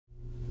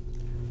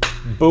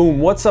Boom,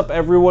 what's up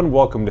everyone?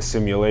 Welcome to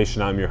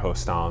Simulation. I'm your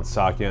host Alan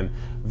Sakyan.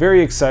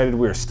 Very excited,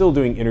 we are still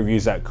doing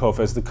interviews at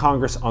COFA's, the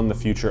Congress on the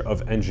Future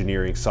of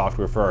Engineering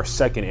Software, for our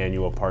second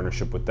annual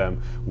partnership with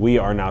them. We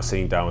are now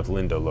sitting down with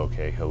Linda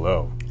Lokay.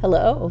 Hello.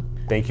 Hello.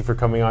 Thank you for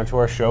coming on to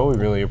our show. We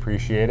really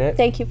appreciate it.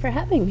 Thank you for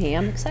having me.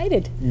 I'm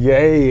excited.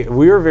 Yay.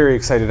 We are very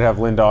excited to have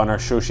Linda on our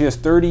show. She has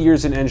 30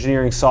 years in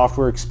engineering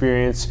software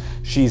experience.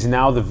 She's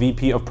now the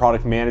VP of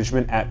Product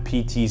Management at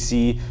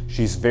PTC.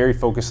 She's very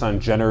focused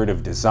on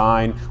generative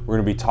design. We're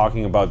going to be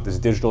talking about this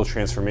digital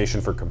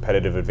transformation for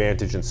competitive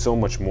advantage and so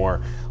much more.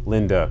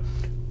 Linda,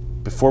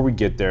 before we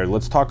get there,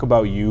 let's talk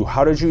about you.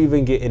 How did you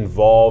even get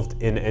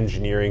involved in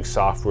engineering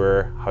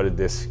software? How did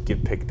this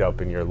get picked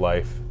up in your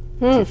life?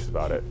 Teach us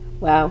about it.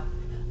 Wow.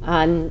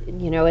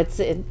 You know, I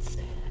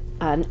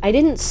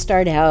didn't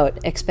start out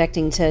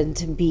expecting to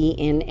be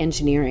in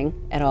engineering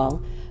at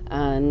all.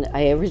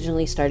 I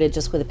originally started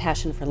just with a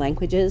passion for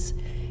languages,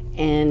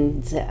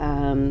 and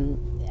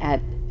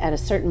at a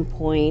certain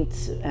point,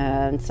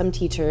 some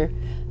teacher,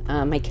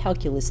 my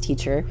calculus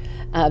teacher,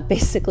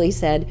 basically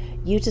said,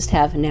 "You just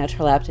have a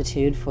natural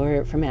aptitude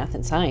for math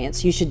and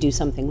science. You should do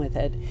something with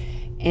it."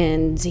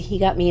 And he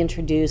got me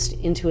introduced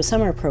into a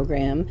summer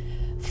program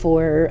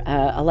for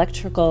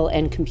electrical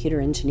and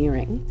computer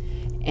engineering.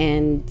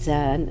 And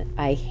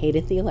I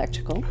hated the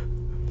electrical,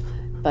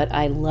 but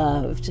I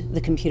loved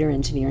the computer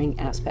engineering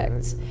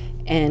aspects.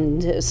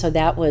 And so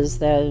that was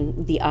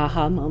the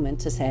aha moment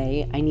to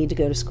say, I need to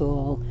go to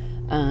school,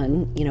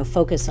 you know,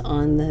 focus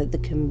on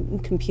the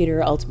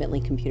computer,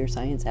 ultimately computer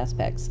science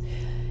aspects.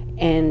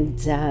 And,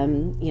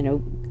 you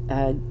know,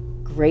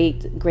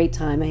 great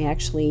time. I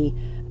actually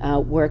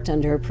worked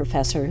under a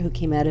professor who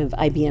came out of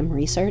IBM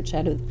Research,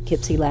 out of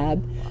Kipsey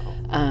Lab,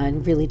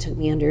 and really took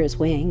me under his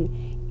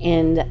wing.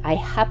 And I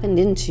happened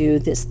into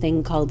this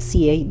thing called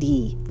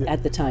CAD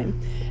at the time.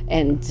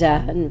 And,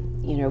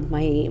 you know,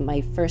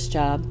 my first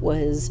job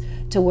was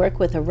to work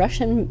with a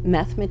Russian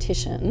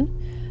mathematician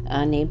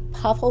named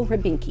Pavel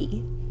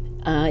Rybinky.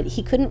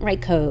 He couldn't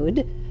write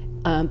code,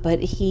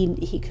 but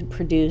he could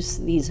produce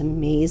these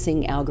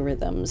amazing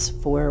algorithms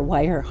for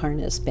wire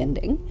harness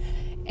bending.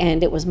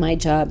 And it was my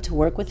job to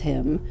work with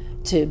him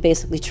to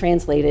basically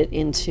translate it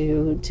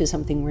into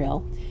something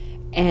real.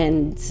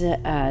 And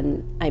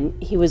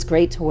he was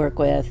great to work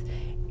with.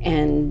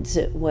 And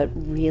what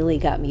really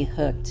got me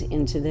hooked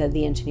into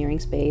the engineering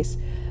space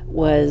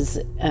was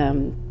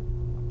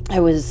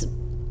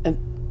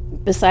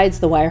besides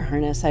the wire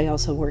harness, I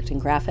also worked in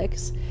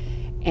graphics.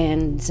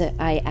 And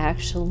I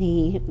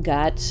actually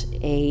got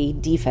a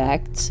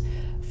defect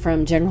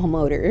from General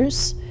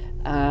Motors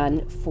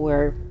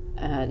for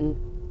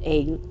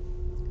a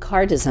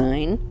car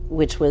design,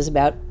 which was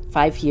about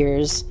 5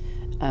 years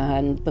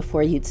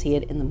before you'd see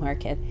it in the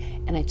market.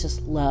 And I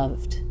just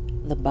loved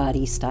the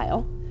body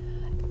style.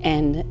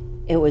 And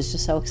it was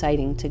just so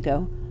exciting to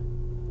go,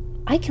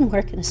 I can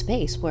work in a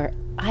space where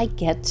I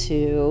get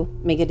to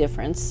make a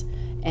difference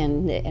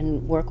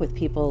and work with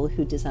people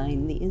who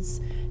design these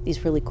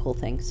really cool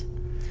things.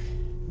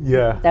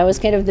 Yeah. That was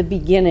kind of the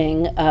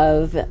beginning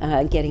of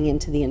getting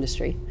into the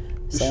industry.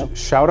 So.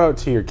 Shout out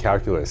to your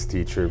calculus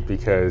teacher,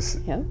 because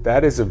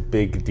that is a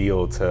big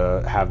deal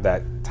to have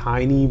that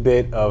tiny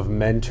bit of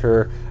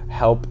mentor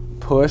help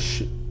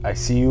push. I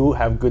see you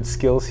have good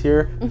skills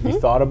here. If you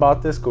thought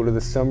about this, go to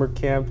the summer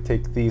camp,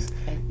 take these,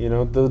 you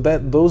know,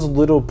 those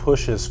little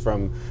pushes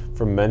from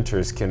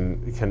mentors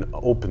can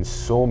open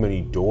so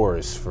many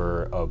doors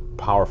for a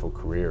powerful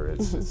career.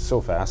 It's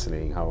so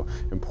fascinating how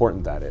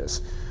important that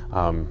is.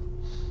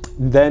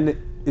 Then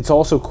it's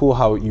also cool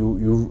how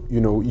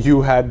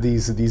you had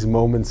these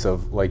moments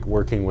of like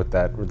working with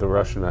the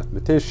Russian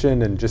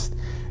mathematician and just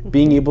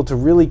being able to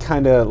really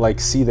kind of like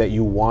see that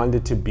you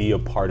wanted to be a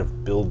part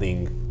of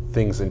building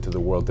things into the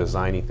world,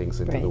 designing things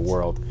into the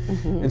world.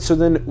 And so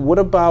then what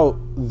about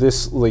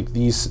this, like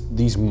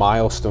these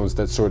milestones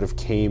that sort of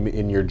came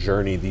in your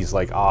journey, these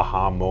like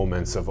aha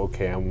moments of,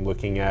 okay, I'm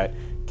looking at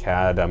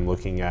CAD, I'm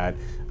looking at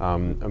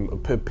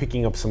I'm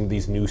picking up some of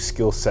these new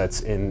skill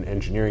sets in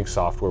engineering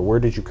software. Where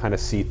did you kind of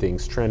see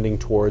things trending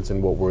towards,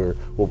 and what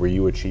were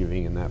you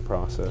achieving in that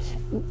process?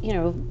 You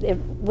know, it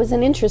was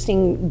an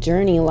interesting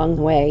journey along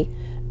the way,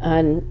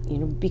 you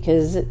know,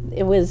 because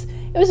it was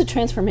a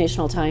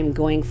transformational time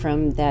going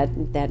from that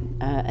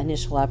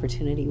initial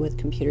opportunity with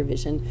computer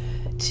vision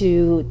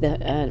to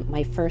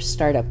my first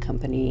startup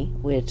company,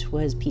 which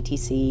was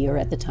PTC, or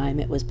at the time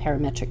it was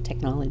Parametric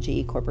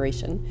Technology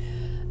Corporation.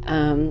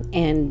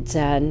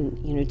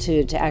 You know,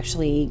 to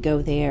actually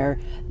go there,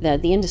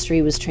 the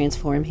industry was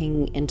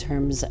transforming in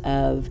terms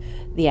of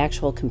the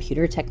actual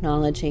computer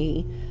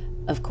technology.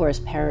 Of course,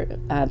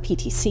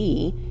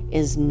 PTC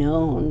is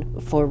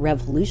known for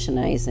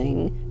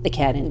revolutionizing the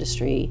CAD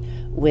industry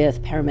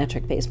with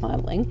parametric-based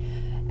modeling.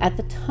 At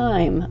the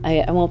time,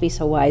 I won't be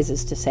so wise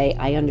as to say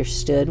I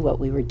understood what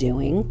we were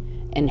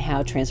doing and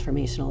how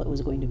transformational it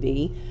was going to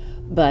be,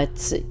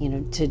 but you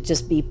know, to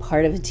just be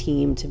part of a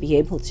team, to be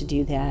able to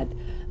do that.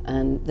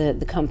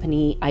 The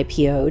company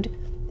IPO'd,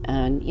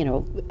 and you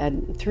know,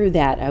 through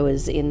that I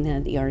was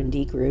in the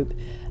R&D group,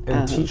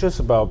 And teach us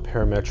about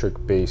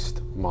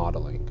parametric-based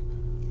modeling.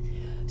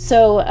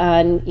 So,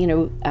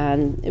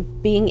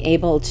 being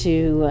able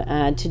to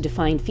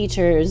define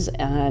features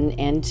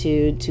and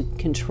to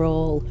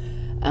control,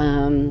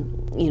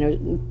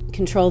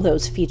 control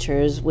those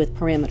features with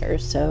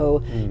parameters.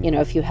 So,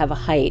 if you have a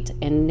height,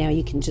 and now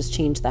you can just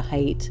change the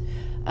height,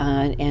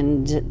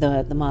 and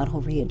the model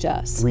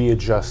readjusts.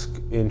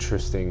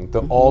 Interesting.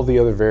 All the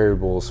other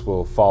variables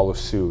will follow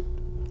suit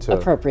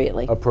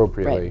appropriately.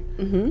 Right.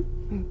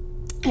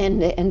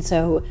 And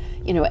so,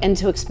 and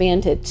to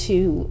expand it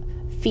to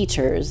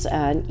features,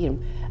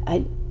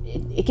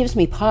 it gives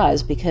me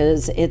pause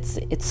because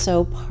it's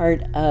so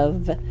part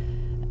of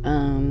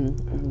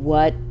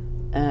what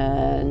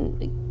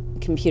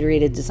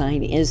computer-aided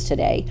design is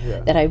today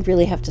that I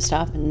really have to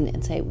stop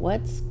and say,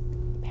 what's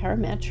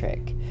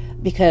parametric?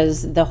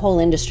 Because the whole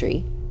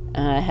industry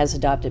has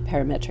adopted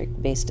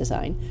parametric-based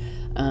design.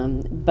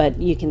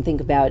 But you can think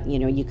about,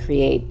 you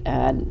create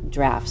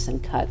drafts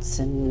and cuts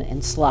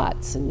and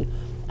slots and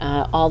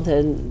all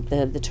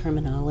the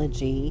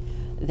terminology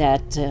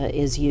that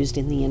is used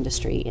in the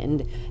industry,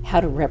 and how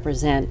to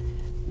represent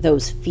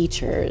those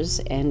features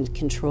and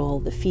control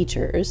the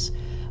features,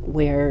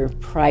 where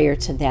prior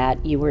to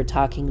that you were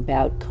talking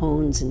about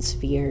cones and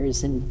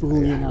spheres and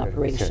Boolean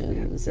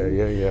operations.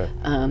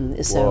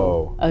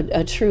 So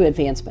a true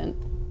advancement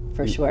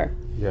for sure.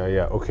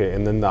 Okay,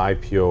 and then the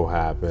IPO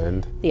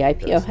happened. The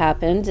IPO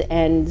happened,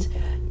 and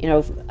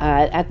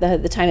at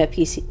the time at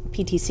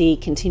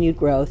PTC, continued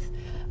growth,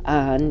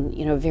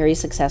 very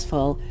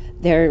successful.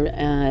 There,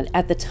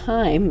 at the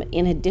time,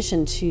 in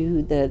addition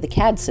to the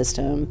CAD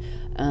system,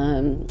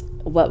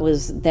 what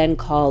was then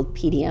called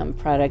PDM,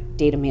 Product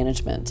Data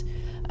Management,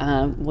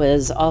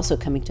 was also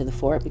coming to the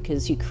fore,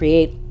 because you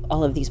create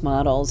all of these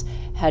models.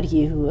 How do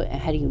you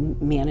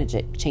manage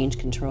it, change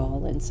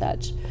control and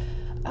such?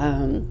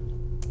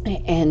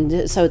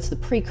 And so it's the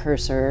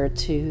precursor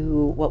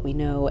to what we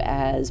know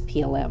as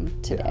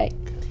PLM today.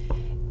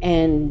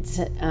 And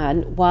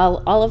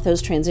while all of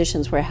those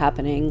transitions were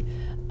happening,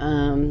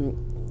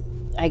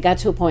 I got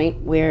to a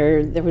point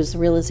where there was the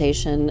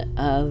realization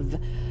of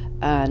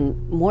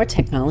more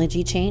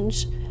technology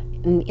change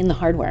in the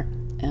hardware,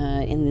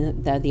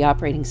 in the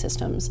operating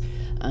systems.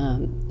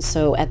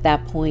 So at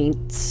that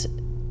point,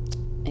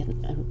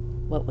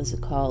 what was it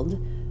called?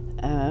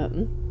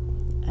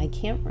 I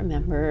can't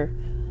remember.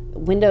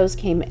 Windows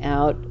came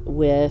out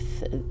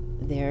with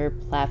their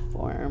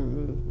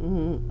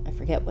platform. I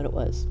forget what it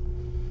was.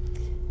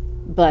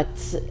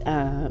 But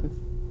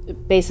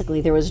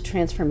basically there was a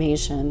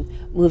transformation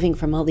moving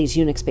from all these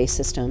Unix-based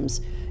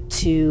systems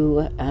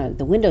to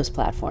the Windows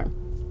platform.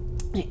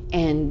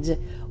 And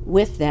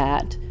with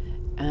that,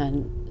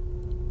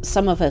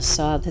 some of us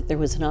saw that there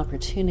was an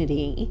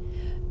opportunity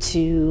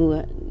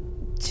to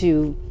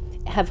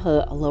have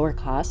a lower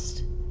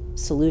cost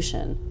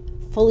solution,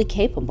 fully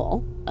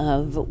capable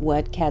of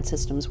what CAD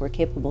systems were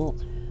capable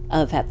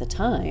of at the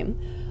time,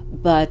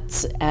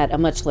 but at a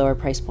much lower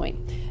price point.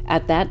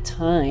 At that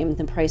time,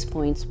 the price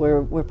points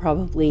were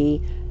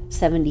probably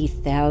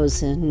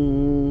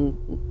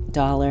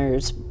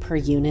 $70,000 per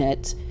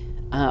unit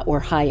or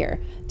higher,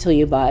 till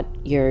you bought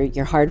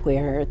your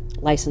hardware,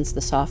 licensed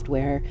the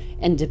software,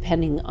 and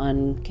depending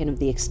on kind of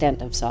the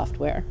extent of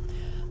software.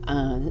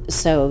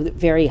 So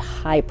very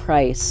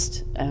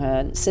high-priced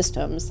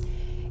systems.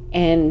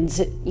 And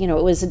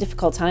it was a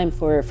difficult time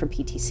for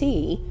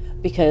PTC,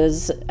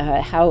 because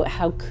how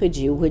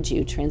would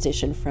you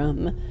transition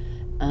from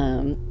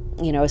a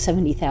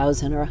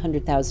 $70,000 or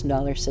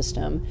 $100,000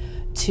 system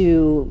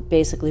to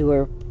basically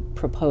we're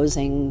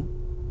proposing,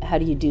 how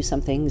do you do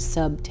something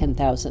sub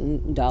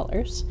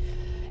 $10,000?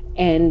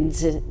 And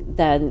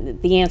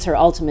the answer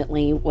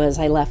ultimately was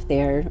I left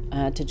there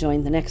to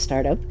join the next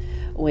startup,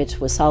 which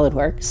was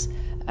SolidWorks.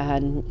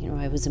 And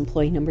I was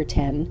employee number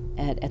 10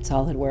 at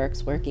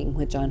SolidWorks, working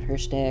with John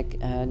Hirschdick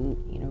and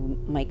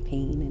Mike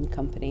Payne and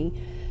company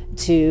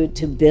to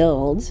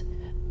build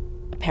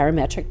a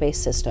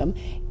parametric-based system.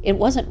 It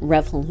wasn't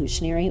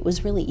revolutionary; it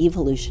was really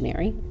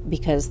evolutionary,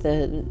 because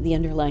the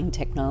underlying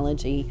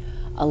technology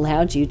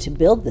allowed you to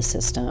build the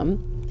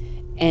system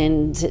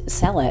and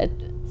sell it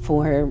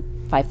for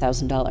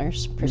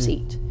 $5,000 per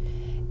seat.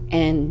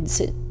 And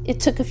it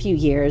took a few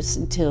years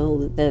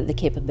until the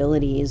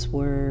capabilities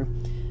were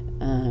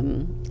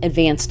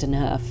advanced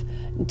enough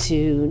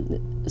to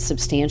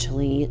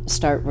substantially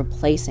start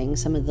replacing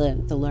some of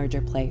the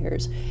larger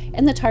players.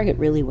 And the target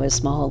really was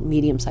small,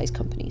 medium-sized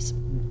companies.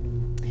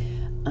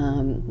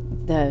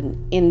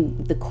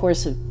 In the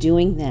course of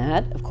doing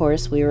that, of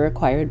course, we were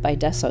acquired by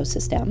Dassault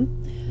Systèmes.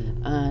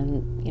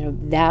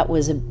 That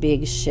was a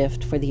big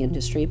shift for the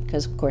industry,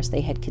 because of course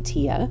they had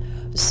CATIA,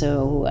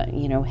 so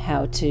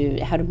how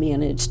to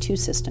manage two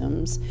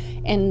systems,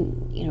 and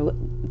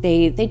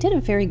they did a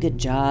very good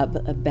job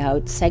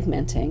about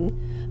segmenting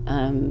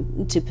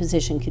to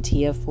position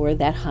CATIA for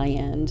that high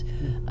end.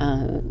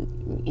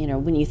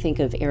 When you think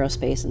of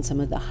aerospace and some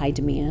of the high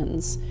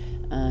demands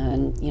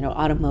you know,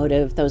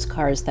 automotive, those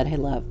cars that I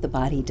love, the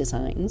body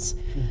designs,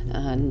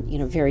 you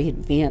know, very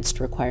advanced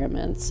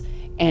requirements.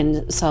 And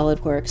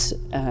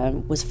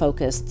SolidWorks was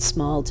focused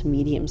small to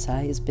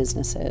medium-sized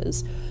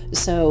businesses.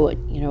 So,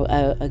 you know,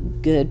 a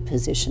good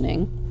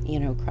positioning, you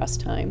know, across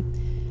time.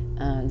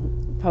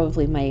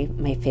 Probably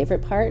my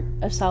favorite part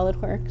of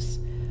SolidWorks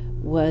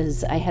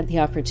was I had the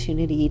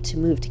opportunity to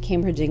move to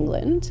Cambridge,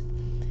 England,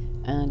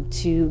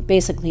 to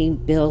basically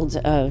build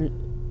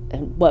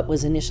what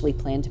was initially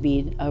planned to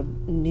be a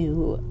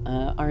new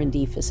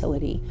R&D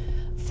facility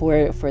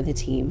for the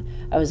team.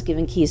 I was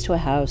given keys to a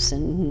house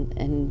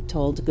and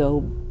told to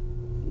go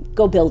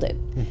build it.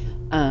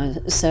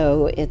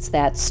 So it's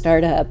that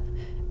startup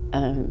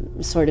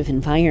sort of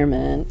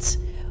environment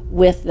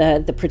with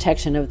the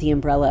protection of the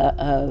umbrella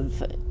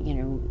of, you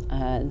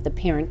know, the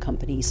parent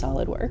company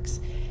SolidWorks.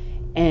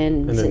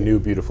 And a new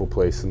beautiful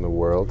place in the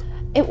world.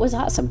 It was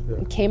awesome.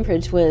 Yeah.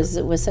 Cambridge was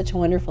such a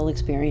wonderful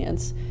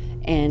experience.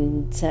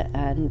 And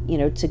you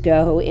know, to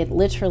go, it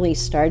literally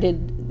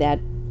started that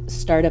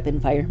startup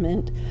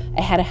environment.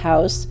 I had a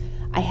house,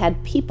 I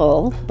had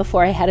people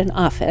before I had an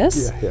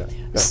office.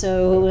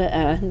 So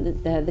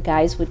the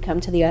guys would come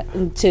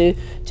to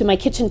my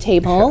kitchen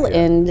table,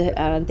 and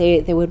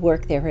they would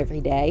work there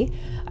every day.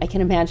 I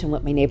can imagine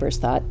what my neighbors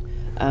thought,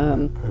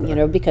 you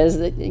know, because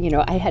you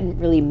know, I hadn't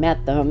really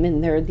met them,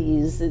 and there are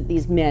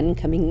these men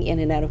coming in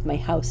and out of my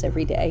house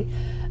every day.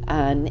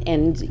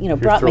 And you know,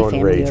 brought my family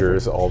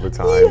ragers over all the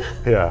time.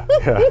 Yeah.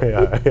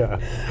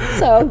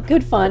 So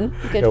good fun,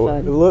 good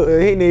fun. Look,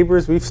 hey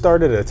neighbors, we've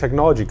started a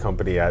technology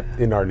company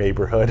in our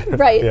neighborhood.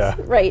 Right,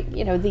 right.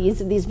 You know,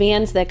 these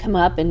vans that come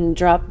up and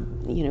drop,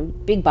 you know,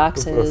 big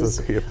boxes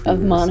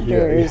of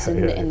monitors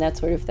and that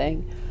sort of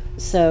thing.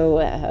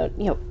 So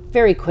you know,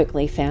 very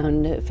quickly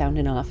found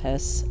an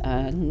office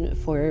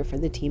for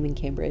the team in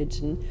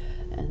Cambridge, and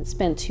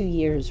spent 2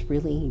 years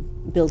really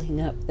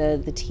building up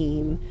the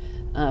team.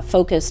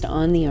 Focused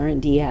on the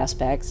R&D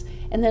aspects,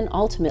 and then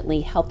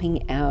ultimately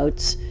helping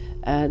out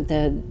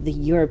the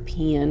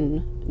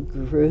European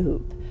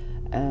group.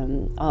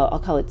 I'll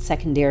call it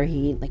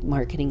secondary, like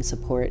marketing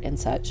support and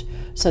such,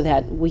 so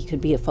that we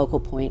could be a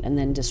focal point and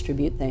then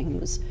distribute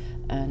things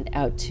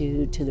out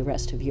to the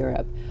rest of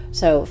Europe.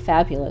 So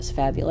fabulous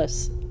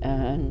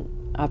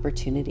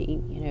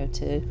opportunity, you know,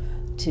 to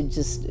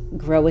just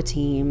grow a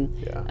team.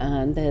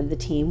 The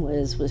team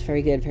was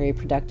very good, very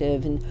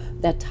productive, and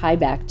that tie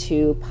back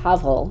to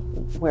Pavel,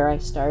 where I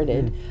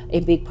started. A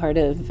big part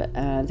of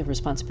the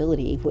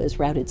responsibility was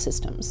routed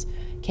systems,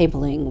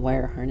 cabling,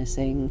 wire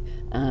harnessing,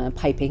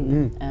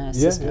 piping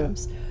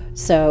systems.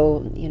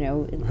 So, you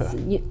know,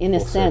 in a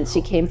sense,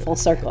 you came full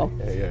circle.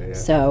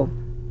 So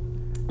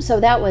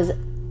that was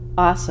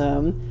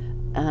awesome.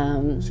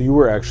 So you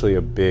were actually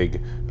a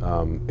big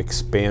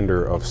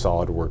expander of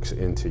SolidWorks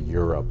into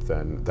Europe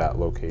then. That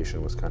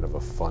location was kind of a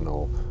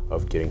funnel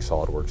of getting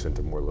SolidWorks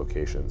into more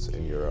locations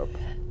in Europe.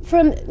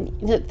 From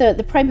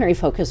the primary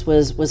focus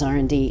was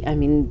R&D. I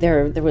mean,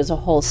 there was a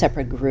whole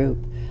separate group,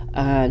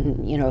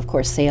 you know, of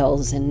course,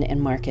 sales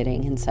and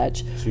marketing and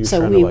such.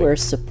 So we were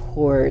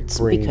support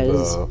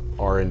because the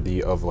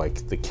R&D of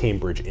like the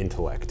Cambridge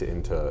intellect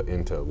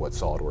into what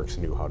SolidWorks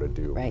knew how to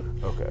do. Right.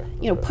 Okay.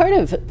 You know, part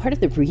of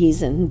the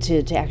reason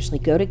to actually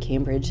go to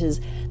Cambridge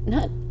is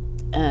not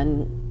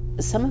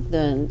some of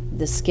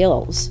the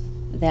skills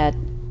that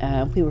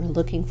we were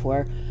looking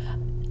for.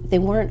 They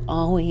weren't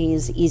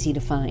always easy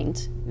to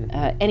find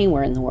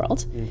anywhere in the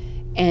world.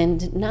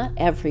 And not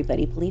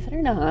everybody, believe it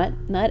or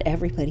not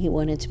everybody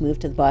wanted to move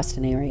to the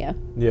Boston area.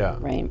 Yeah.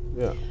 Right?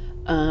 Yeah.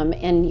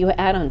 And you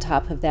add on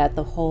top of that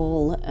the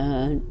whole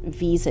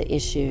visa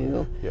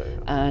issue,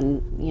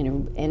 you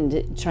know,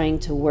 and trying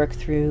to work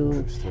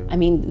through. I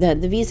mean,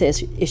 the visa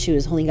issue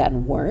has only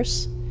gotten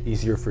worse.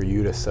 Easier for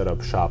you to set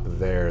up shop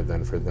there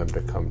than for them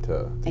to come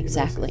to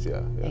exactly.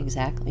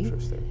 Exactly.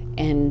 Interesting.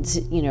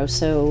 And you know,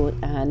 so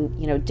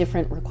you know,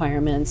 different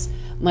requirements,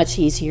 much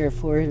easier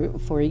for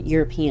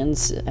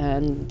Europeans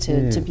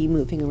to be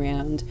moving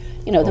around.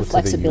 You know, the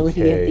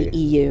flexibility of the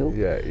EU.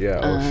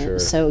 Sure.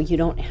 So you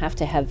don't have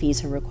to have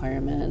visa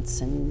requirements,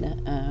 and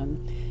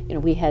you know,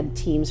 we had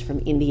teams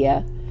from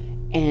India,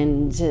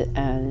 and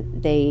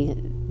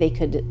they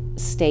could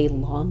stay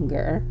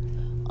longer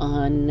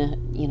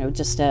on, you know,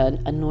 just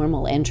a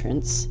normal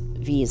entrance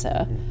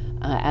visa,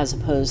 as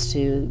opposed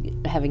to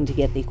having to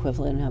get the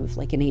equivalent of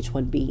like an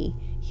H-1B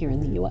here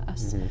in the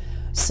U.S.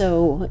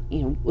 So,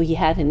 you know, we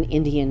had an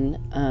Indian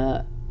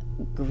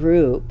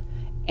group,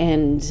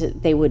 and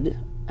they would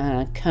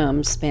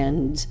come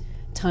spend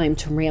time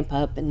to ramp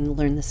up and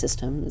learn the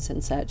systems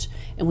and such,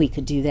 and we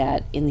could do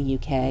that in the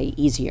UK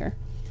easier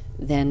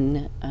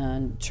than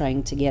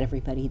trying to get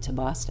everybody to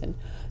Boston.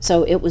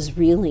 So it was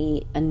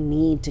really a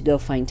need to go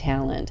find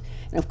talent.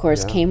 And of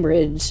course,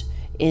 Cambridge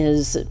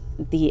is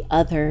the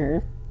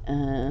other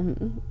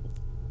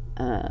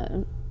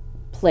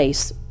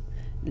place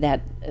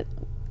that,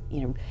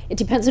 you know, it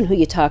depends on who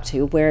you talk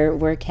to,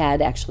 where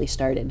CAD actually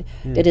started.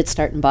 Did it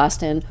start in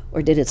Boston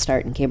or did it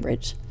start in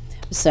Cambridge?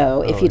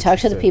 So if you talk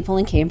to the people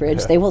in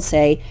Cambridge, they will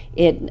say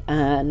it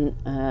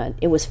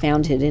was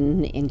founded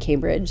in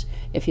Cambridge.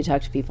 If you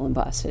talk to people in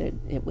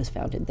Boston, it was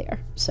founded there.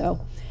 So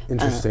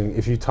interesting.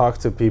 If you talk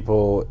to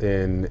people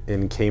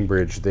in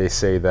Cambridge, they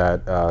say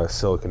that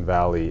Silicon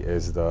Valley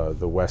is the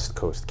West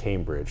Coast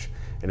Cambridge.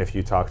 And if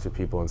you talk to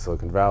people in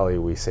Silicon Valley,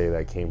 we say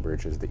that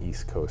Cambridge is the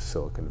East Coast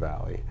Silicon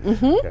Valley.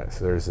 Yeah,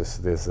 so there's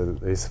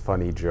these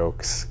funny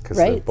jokes because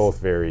they're both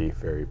very,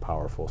 very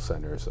powerful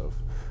centers of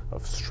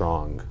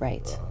strong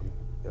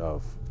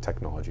of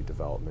technology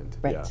development.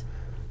 Yeah.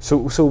 So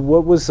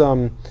what was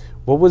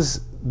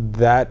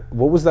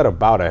that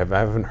about? I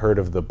haven't heard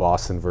of the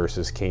Boston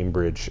versus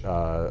Cambridge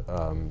the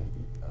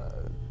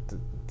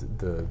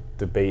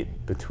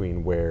debate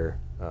between where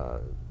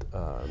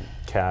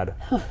CAD.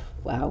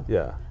 Wow.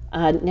 Yeah.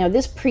 Now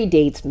this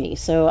predates me,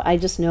 so I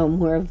just know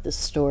more of the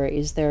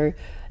stories. There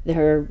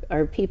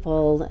are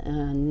people,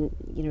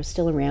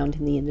 still around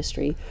in the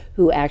industry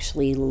who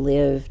actually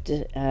lived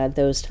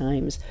those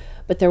times.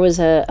 But there was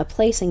a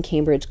place in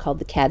Cambridge called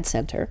the CAD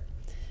Center,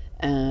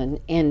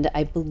 and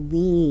I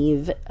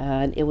believe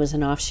it was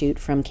an offshoot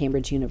from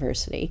Cambridge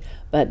University.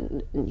 But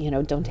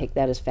don't take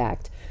that as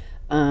fact.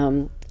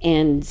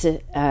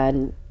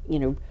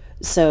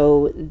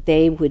 So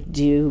they would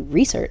do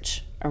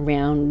research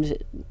around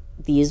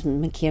these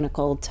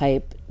mechanical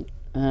type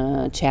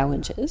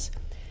challenges.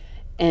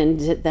 And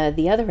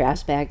the other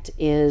aspect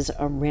is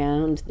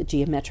around the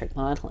geometric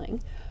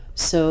modeling.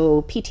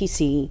 So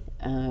PTC,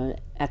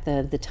 at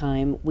the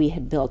time, we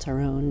had built our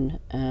own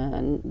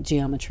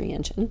geometry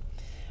engine.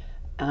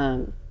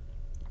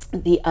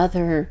 The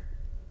other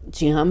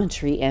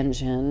geometry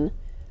engine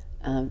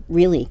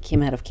really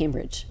came out of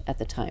Cambridge at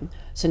the time.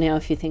 So now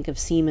if you think of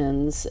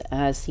Siemens,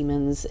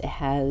 Siemens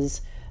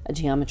has a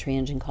geometry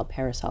engine called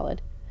Parasolid.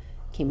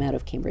 Came out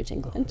of Cambridge,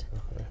 England.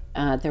 Okay.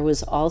 There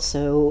was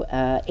also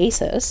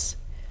ASUS,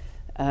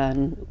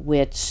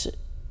 which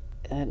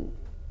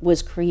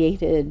was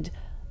created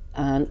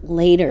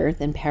later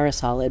than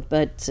Parasolid,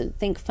 but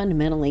think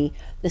fundamentally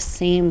the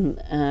same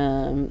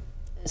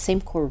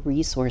core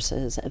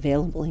resources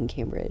available in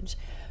Cambridge.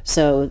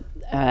 So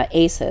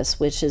ASUS,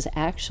 which is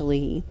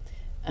actually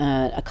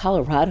a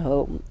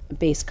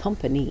Colorado-based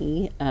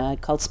company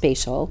called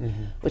Spatial,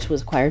 which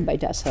was acquired by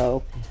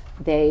Dassault,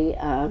 they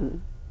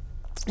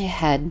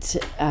had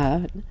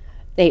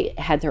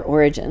their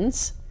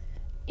origins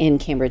in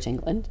Cambridge,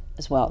 England,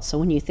 as well. So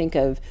when you think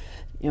of,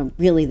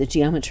 really the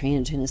geometry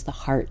engine is the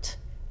heart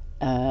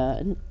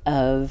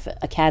of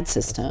a CAD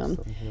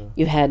system.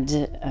 You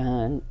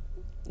had,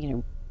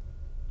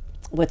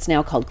 what's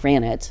now called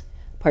Granite,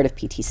 part of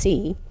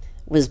PTC,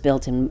 was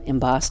built in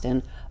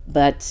Boston,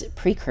 but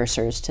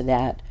precursors to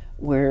that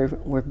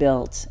were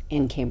built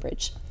in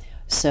Cambridge.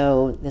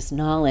 So this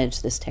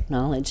knowledge, this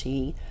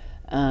technology,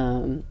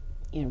 on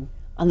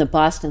the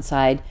Boston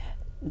side,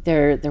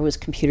 there was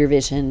computer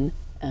vision,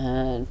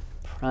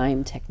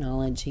 prime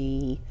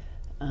technology.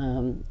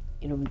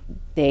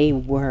 They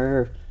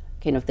were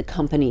kind of the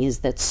companies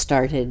that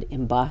started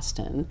in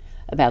Boston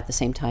about the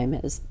same time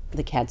as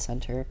the CAD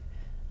Center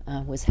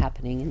was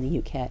happening in the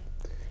UK.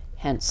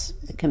 Hence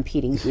the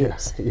competing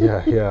views.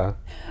 Yeah.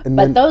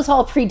 But those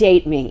all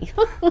predate me.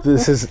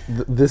 This is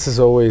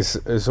always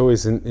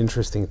an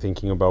interesting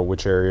thinking about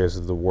which areas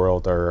of the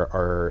world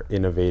are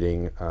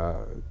innovating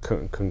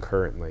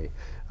concurrently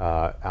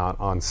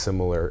on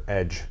similar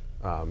edge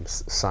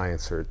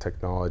science or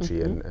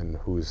technology, and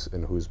who's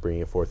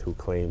bringing it forth, who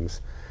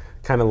claims,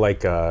 kind of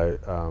like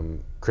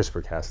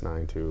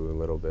CRISPR-Cas9 too, a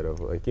little bit of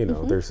like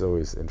there's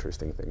always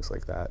interesting things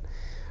like that.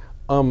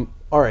 All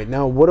right,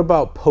 now what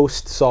about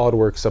post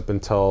SolidWorks up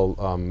until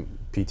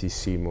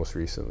PTC most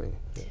recently?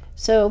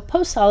 So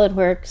post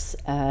SolidWorks,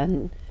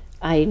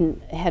 I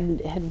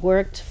had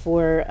worked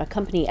for a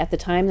company at the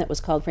time that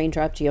was called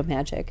Raindrop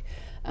Geomagic,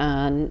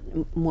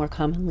 more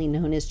commonly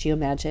known as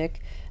Geomagic.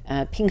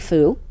 Ping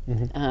Fu,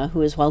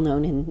 who is well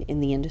known in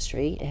the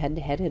industry, had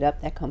headed up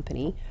that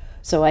company.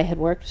 So I had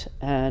worked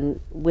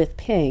with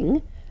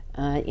Ping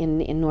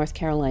in North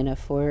Carolina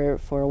for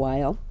a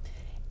while,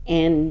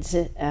 and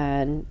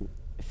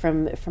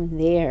from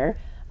there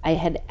I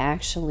had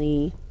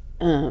actually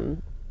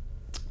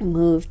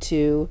moved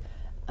to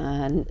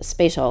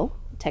Spatial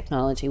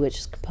Technology, which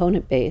is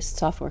component-based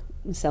software,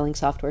 selling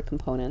software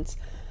components,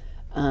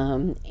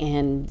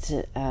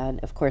 and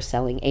of course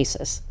selling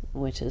ASUS,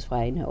 which is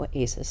why I know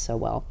ASUS so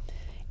well.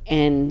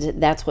 And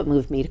that's what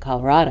moved me to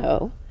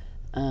Colorado,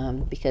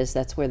 because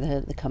that's where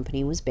the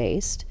company was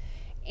based.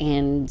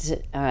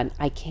 And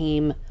I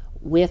came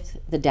with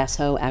the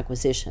Dassault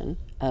acquisition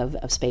of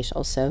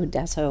Spatial. So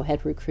Dassault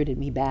had recruited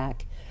me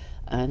back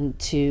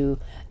it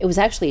was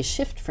actually a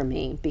shift for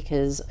me,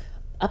 because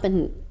up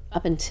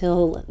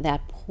until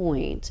that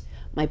point,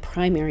 my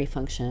primary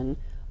function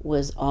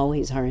was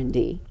always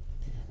R&D.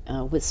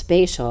 With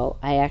Spatial,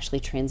 I actually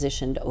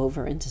transitioned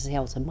over into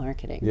sales and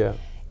marketing. Yeah.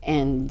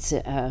 And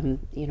a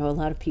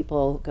lot of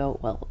people go,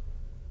 well,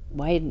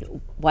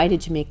 why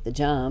did you make the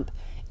jump?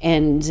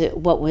 And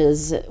what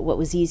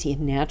was easy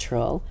and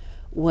natural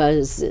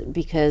was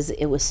because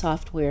it was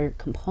software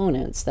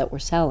components that we're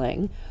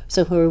selling.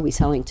 So who are we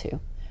selling to?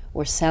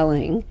 We're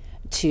selling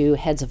to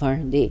heads of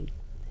R&D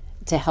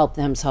to help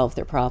them solve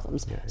their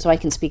problems. So I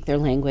can speak their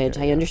language,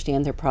 I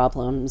understand their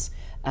problems,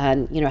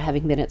 and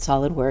having been at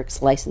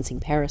SolidWorks licensing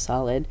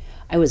Parasolid,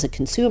 I was a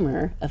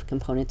consumer of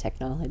component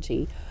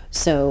technology.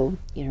 So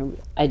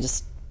I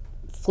just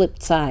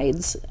flipped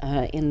sides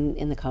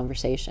in the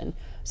conversation.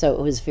 So it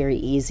was very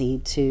easy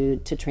to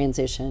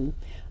transition.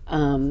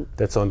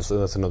 That's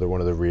another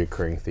one of the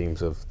reoccurring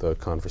themes of the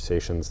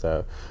conversations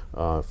that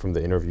from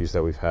the interviews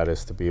that we've had,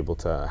 is to be able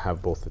to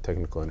have both the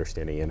technical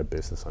understanding and a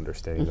business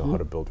understanding, know how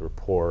to build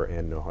rapport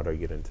and know how to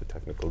get into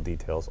technical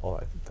details.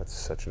 I think that's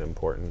such an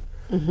important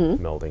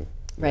melding.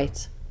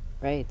 Right,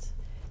 right.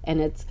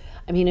 And it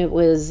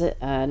was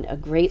a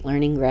great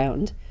learning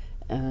ground,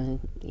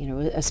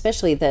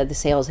 especially the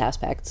sales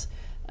aspects,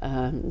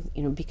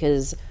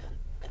 because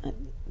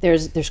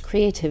there's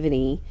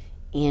creativity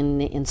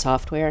in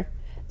software.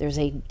 There's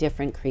a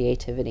different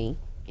creativity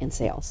in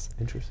sales.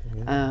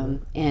 Interesting.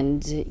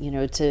 And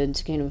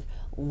to kind of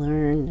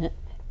learn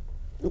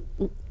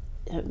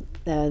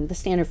the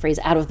standard phrase,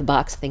 out of the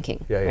box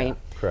thinking, right?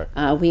 Correct.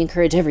 We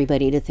encourage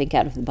everybody to think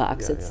out of the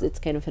box. It's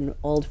kind of an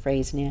old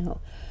phrase now,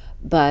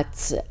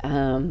 but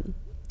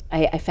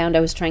I found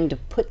I was trying to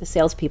put the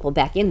salespeople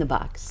back in the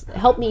box.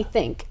 Help me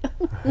think.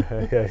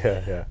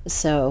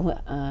 So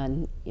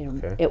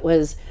it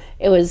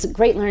was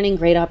great learning,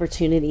 great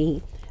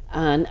opportunity.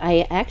 And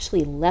I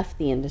actually left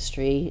the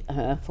industry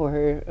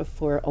for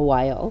a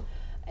while,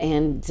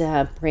 and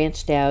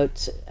branched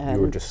out. You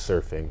were just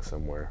surfing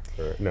somewhere?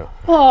 No.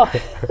 Oh,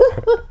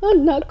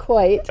 not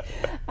quite.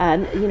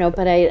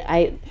 But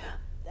I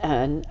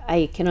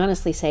can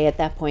honestly say at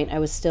that point I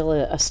was still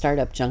a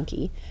startup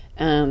junkie.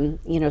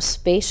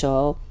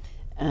 Spatial.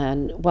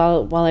 And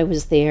while I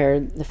was there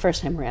the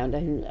first time around,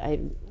 I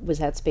was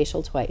at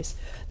Spatial twice.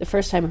 The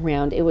first time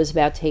around, it was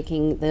about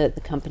taking the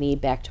company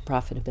back to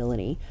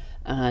profitability.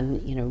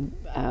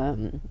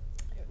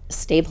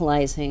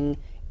 Stabilizing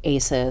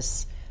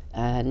ASIS,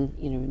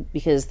 and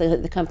because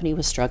the company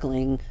was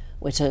struggling,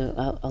 which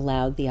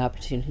allowed the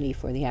opportunity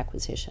for the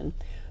acquisition.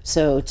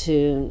 So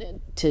to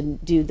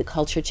do the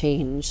culture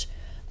change,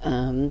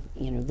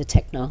 the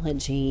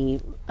technology,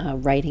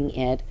 writing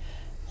it,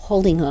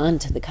 holding on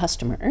to the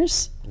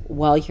customers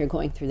while you're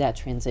going through that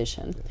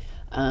transition,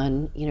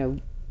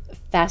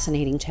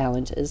 fascinating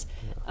challenges.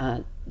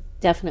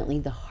 Definitely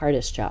the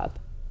hardest job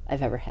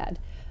I've ever had.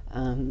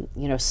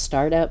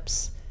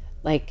 Startups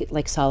like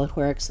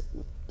SolidWorks,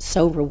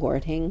 so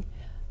rewarding,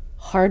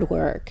 hard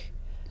work,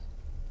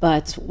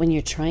 but when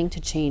you're trying to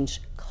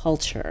change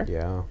culture,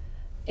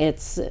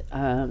 it's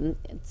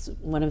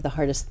one of the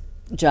hardest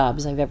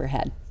jobs I've ever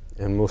had.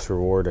 And most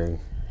rewarding.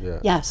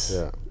 Yes.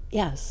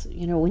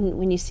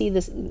 When you see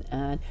this,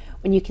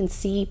 when you can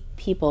see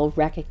people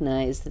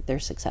recognize that they're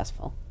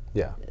successful.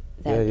 That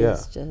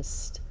is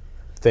just.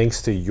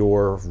 Thanks to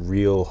your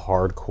real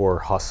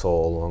hardcore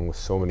hustle, along with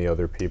so many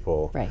other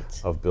people,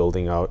 of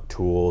building out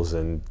tools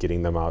and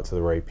getting them out to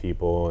the right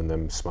people, and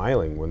them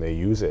smiling when they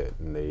use it,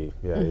 and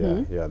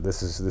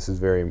this is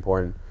very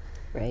important.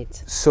 Right.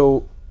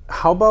 So,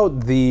 how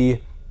about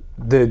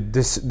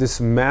this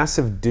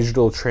massive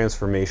digital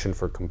transformation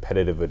for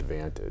competitive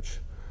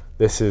advantage?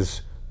 This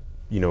is,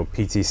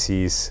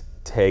 PTC's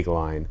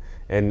tagline.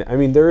 And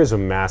there is a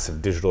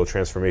massive digital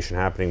transformation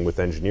happening with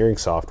engineering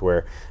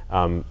software,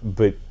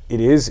 but it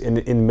is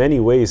in many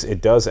ways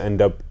it does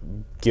end up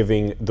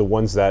giving the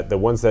ones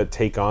that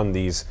take on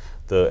the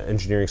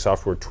engineering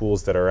software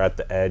tools that are at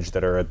the edge,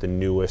 that are at the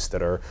newest,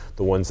 that are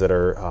the ones that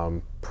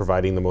are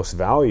providing the most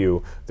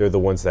value. They're the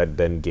ones that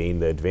then gain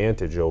the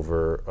advantage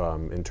over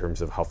in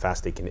terms of how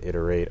fast they can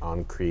iterate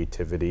on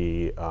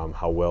creativity,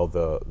 how well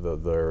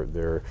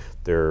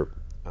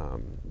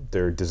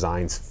their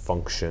designs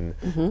function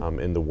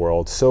in the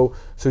world. So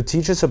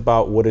teach us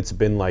about what it's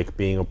been like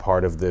being a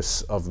part of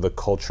the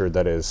culture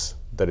that is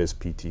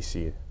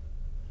PTC.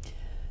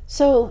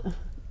 So,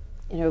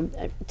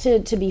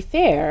 to be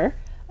fair,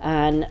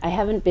 and I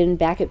haven't been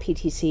back at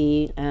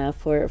PTC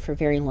for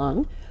very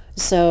long.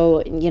 So,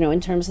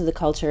 in terms of the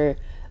culture,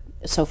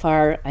 so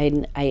far,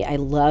 I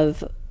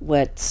love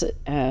what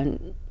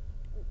I'm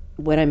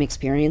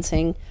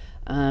experiencing.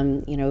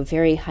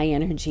 Very high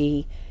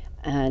energy.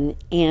 And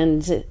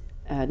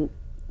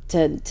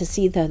to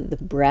see the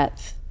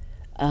breadth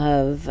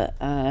of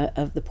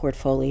the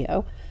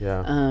portfolio,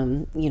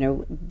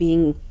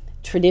 being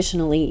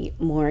traditionally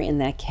more in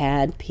that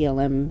CAD,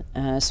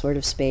 PLM sort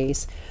of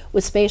space.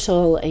 With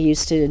Spatial, I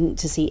used to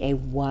see a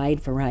wide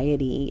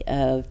variety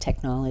of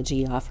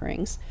technology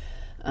offerings,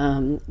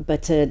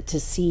 but to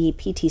see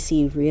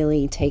PTC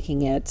really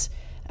taking it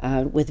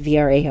with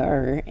VR,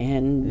 AR,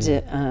 and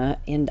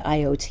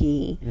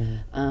IoT,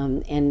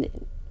 and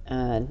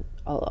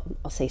I'll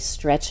say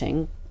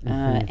stretching,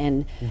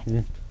 and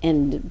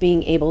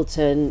being able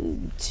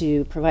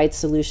to provide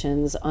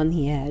solutions on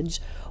the edge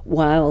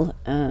while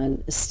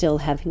still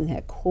having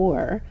that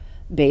core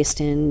based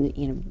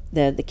in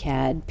the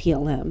CAD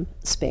PLM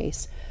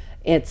space.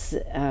 It's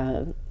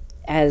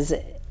as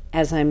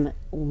as I'm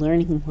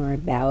learning more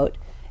about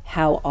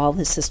how all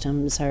the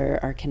systems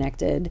are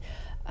connected,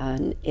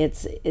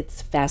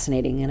 it's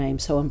fascinating, and I'm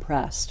so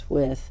impressed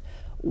with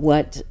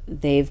what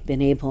they've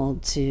been able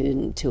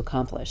to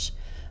accomplish.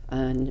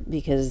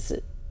 Because,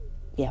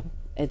 yeah,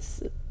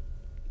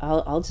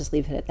 I'll just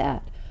leave it at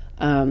that.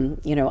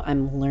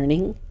 I'm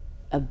learning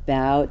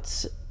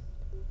about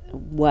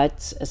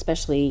what,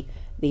 especially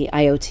the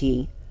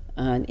IoT,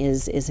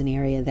 is an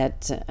area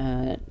that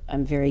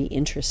I'm very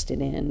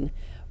interested in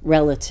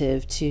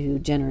relative to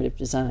generative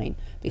design,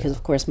 because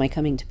of course my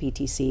coming to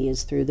PTC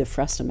is through the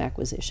Frustum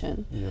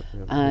acquisition.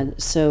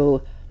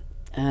 So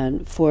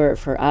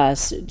for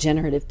us,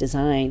 generative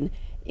design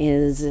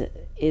is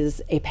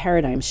a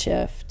paradigm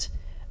shift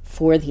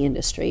for the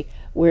industry.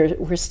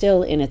 We're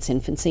still in its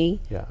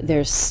infancy.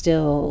 There's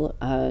still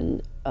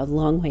a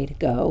long way to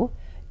go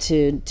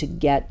to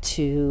get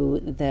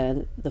to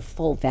the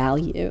full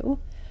value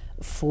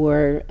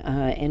for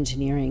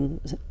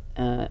engineering,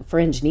 for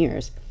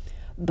engineers.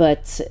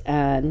 But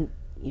I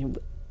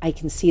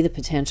can see the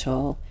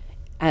potential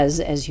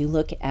as you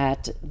look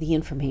at the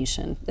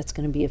information that's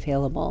going to be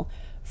available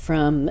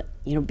from,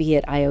 be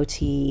it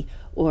IoT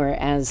or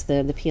as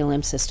the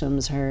PLM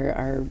systems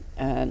are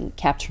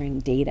capturing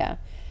data.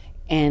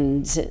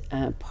 And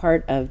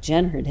part of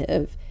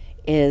generative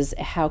is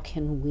how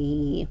can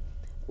we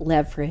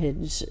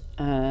leverage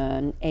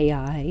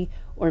AI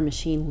or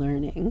machine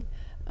learning,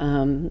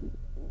 trying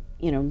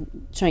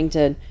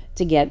to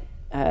get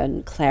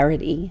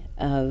clarity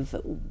of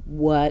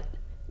what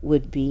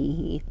would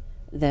be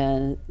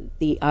the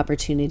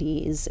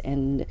opportunities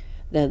and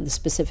the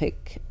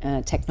specific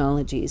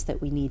technologies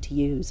that we need to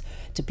use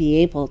to be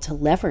able to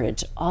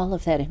leverage all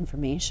of that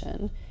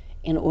information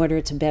in order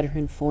to better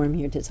inform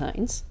your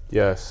designs.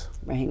 Yes.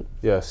 Right.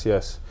 Yes.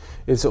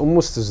 It's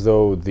almost as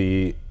though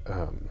the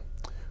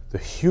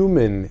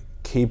human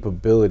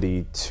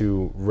capability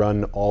to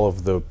run all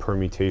of the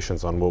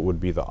permutations on what would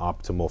be the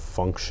optimal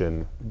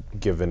function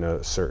given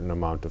a certain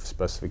amount of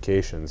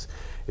specifications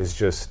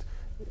is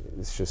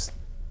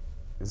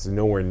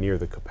nowhere near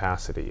the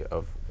capacity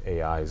of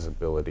AI's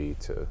ability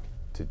to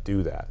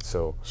do that.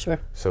 So sure.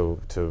 So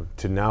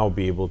to now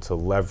be able to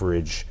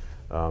leverage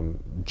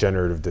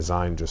generative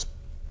design, just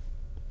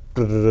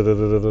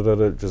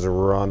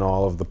run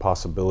all of the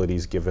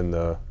possibilities given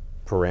the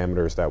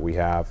parameters that we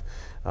have.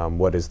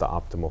 What is the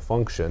optimal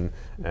function,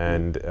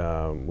 and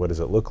what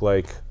does it look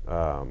like,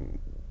 and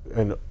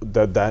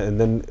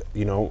then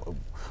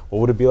what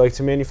would it be like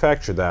to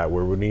manufacture that?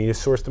 Where would we need to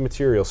source the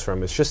materials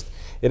from?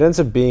 It ends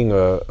up being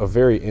a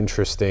very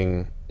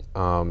interesting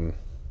part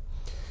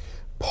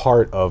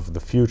of the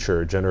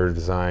future. Generative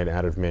design,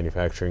 additive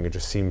manufacturing. It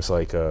just seems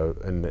like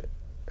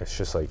it's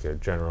just like a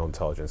general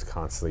intelligence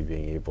constantly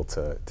being able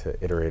to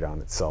iterate on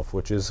itself,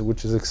 which is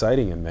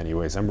exciting in many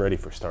ways. I'm ready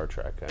for Star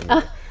Trek.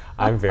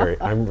 I'm very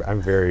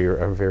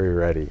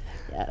ready.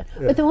 Yeah.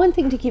 But the one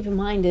thing to keep in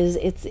mind is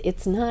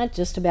it's not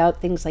just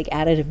about things like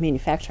additive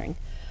manufacturing.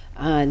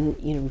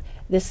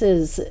 This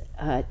is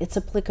it's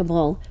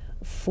applicable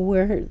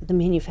for the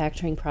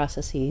manufacturing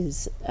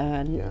processes,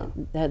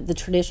 the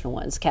traditional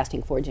ones,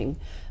 casting, forging,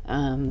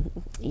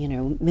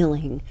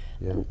 milling,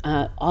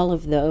 all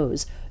of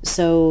those.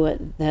 So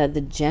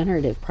the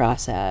generative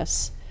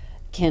process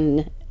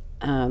can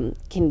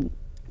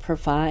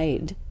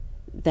provide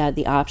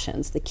the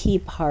options. The key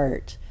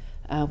part,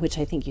 which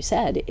I think you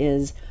said,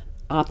 is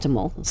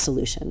optimal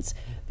solutions,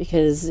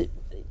 because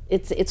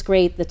it's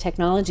great. The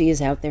technology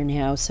is out there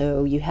now,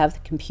 so you have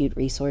the compute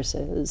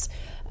resources,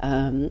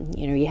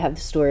 you have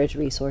the storage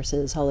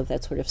resources, all of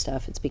that sort of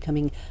stuff. It's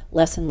becoming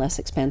less and less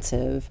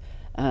expensive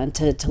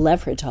to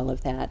leverage all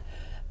of that.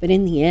 But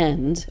in the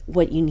end,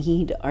 what you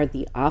need are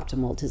the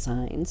optimal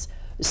designs.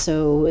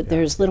 So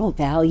there's little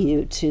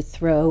value to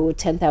throw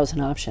 10,000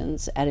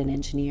 options at an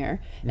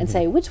engineer and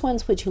say, which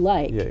ones would you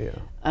like?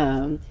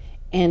 And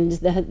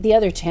the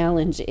other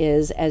challenge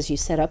is, as you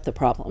set up the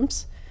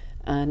problems,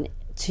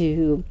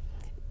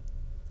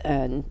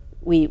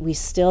 we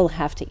still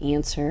have to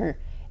answer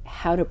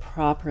how to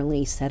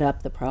properly set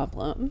up the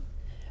problem,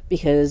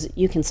 because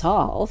you can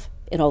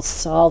it'll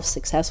solve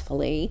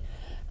successfully,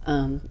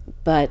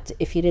 but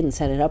if you didn't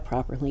set it up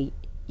properly,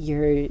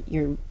 your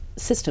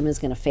system is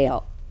going to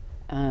fail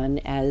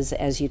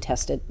as you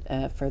test it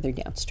further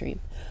downstream.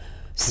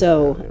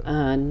 So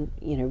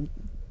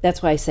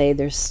that's why I say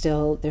there's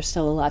still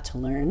a lot to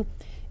learn,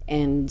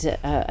 and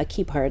a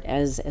key part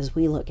as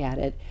we look at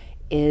it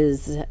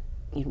is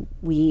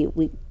we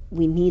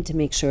need to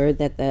make sure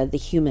that the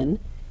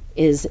human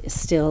is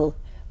still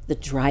the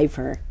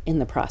driver in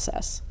the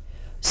process.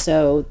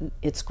 So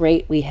it's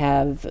great we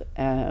have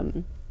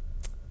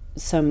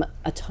some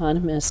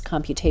autonomous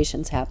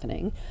computations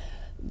happening,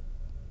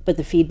 but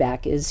the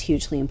feedback is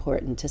hugely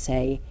important to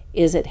say,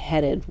 is it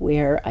headed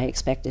where I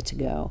expect it to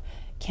go?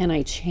 Can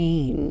I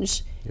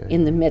change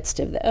in the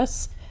midst of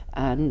this,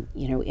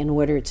 in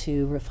order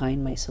to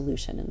refine my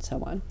solution and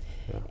so on?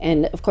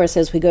 And of course,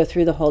 as we go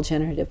through the whole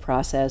generative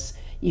process,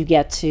 you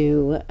get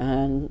to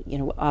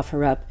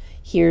offer up,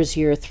 here's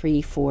your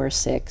 3, 4,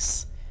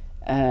 6,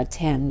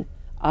 10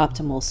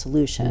 optimal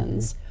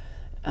solutions.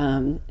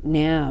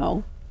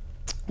 Now,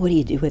 what do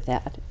you do with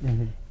that?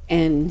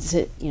 And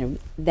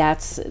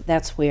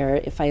that's where,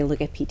 if I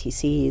look at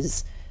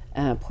PTC's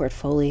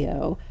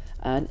portfolio,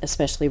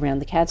 especially around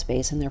the CAD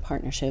space and their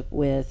partnership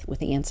with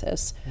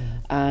ANSYS,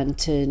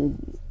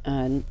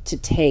 to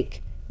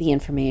take the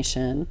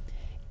information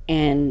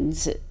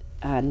and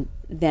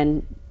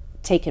then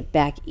take it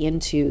back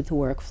into the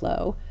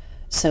workflow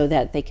so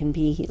that they can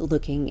be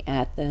looking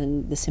at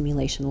the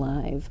simulation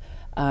live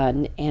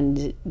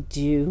and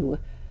do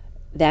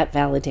that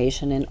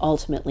validation and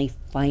ultimately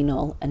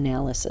final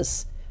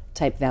analysis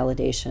type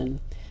validation,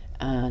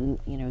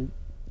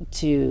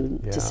 to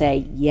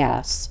say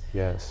yes,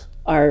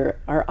 our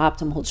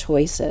optimal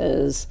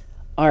choices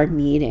are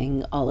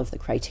meeting all of the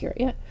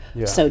criteria.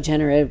 So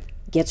generative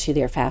gets you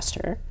there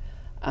faster,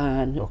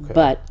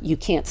 but you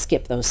can't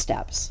skip those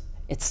steps.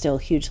 It's still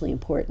hugely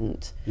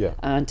important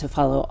to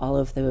follow all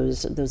of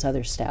those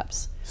other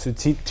steps. So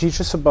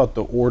teach us about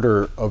the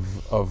order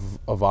of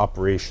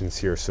operations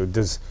here. So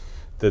does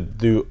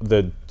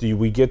do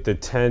we get the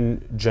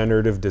 10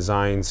 generative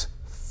designs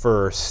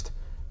first,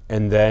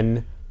 and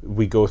then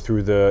we go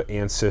through the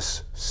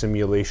ANSYS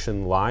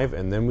simulation live,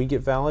 and then we get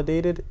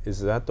validated?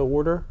 Is that the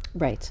order?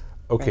 Right.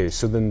 Okay, right.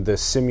 So then the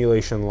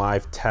simulation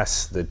live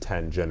tests the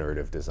 10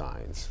 generative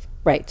designs.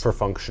 Right. For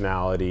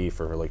functionality,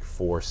 for like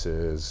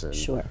forces and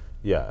sure.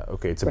 Yeah,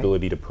 okay, its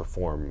ability to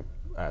perform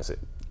as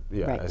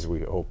as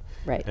we hope.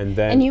 Right.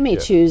 And you may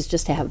choose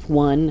just to have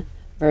one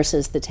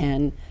versus the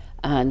 10.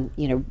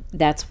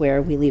 That's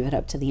where we leave it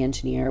up to the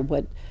engineer.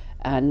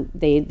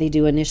 They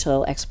do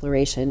initial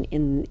exploration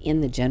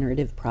in the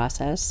generative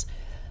process,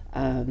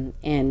 and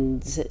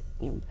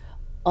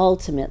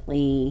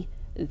ultimately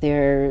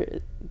they're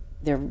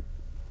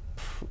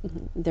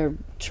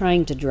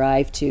trying to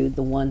drive to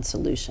the one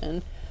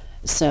solution.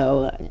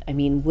 So, I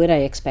mean, would I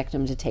expect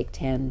them to take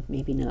 10?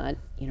 Maybe not.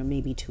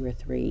 Maybe 2 or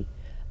 3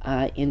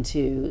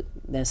 into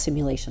the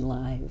simulation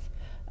live,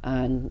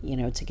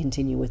 to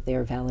continue with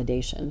their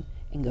validation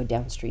and go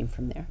downstream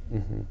from there.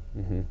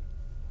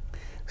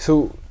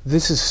 So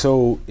this is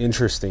so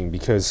interesting,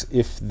 because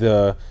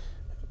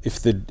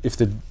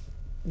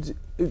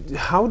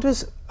how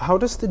does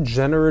the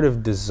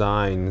generative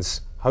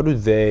designs, how do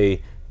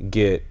they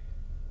get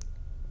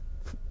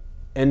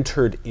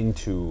entered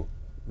into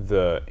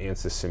the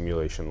ANSYS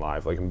simulation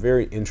live? Like, I'm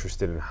very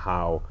interested in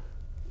how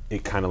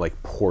it kind of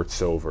like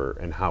ports over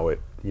and how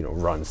it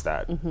runs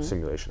that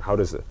simulation. How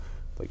does it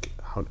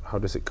how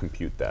does it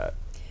compute that?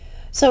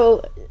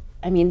 So,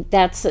 I mean,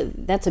 that's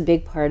a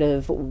big part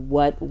of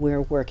what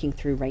we're working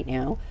through right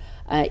now.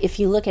 If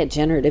you look at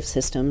generative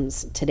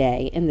systems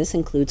today, and this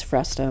includes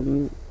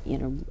Frustum,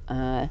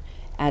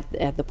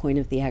 at the point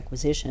of the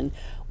acquisition,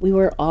 we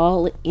were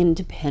all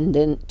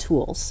independent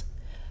tools.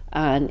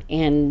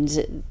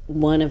 And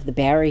one of the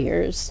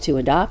barriers to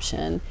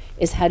adoption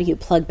is, how do you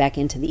plug back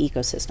into the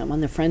ecosystem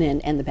on the front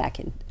end and the back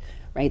end,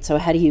 right? So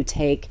how do you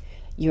take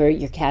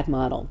your CAD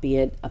model, be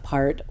it a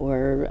part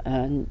or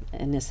an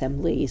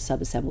assembly,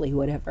 sub-assembly,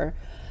 whatever,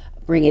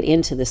 bring it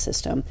into the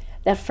system?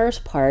 That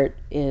first part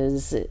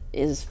is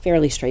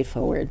fairly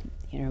straightforward,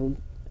 and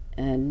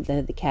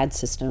the CAD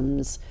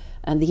systems,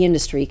 the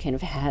industry kind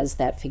of has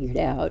that figured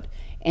out,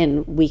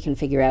 and we can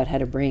figure out how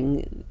to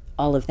bring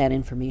all of that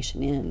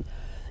information in.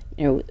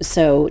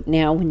 So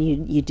now when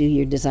you do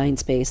your design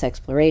space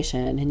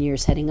exploration and you're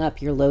setting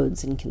up your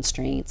loads and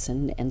constraints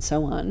and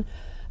so on,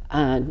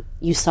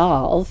 you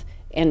solve,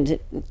 and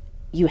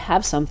you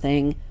have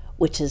something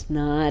which is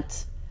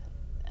not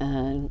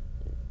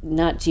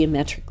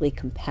geometrically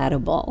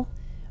compatible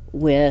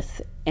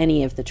with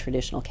any of the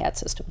traditional CAD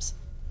systems.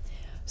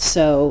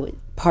 So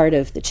part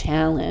of the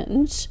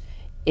challenge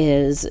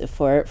is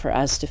for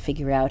us to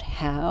figure out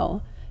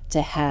how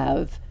to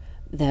have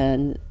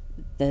the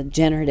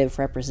generative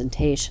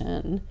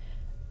representation.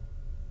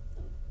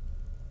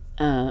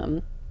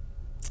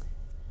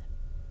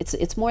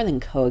 It's more than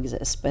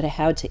coexist, but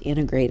how to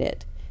integrate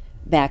it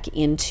back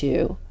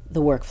into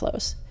the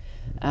workflows.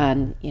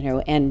 And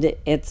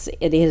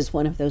it is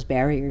one of those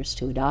barriers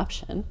to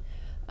adoption.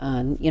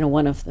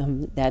 One of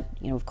them that,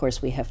 of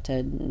course, we have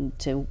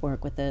to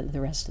work with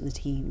the rest of the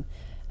team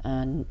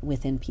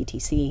within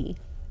PTC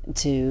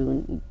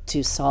to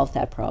solve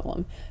that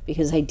problem,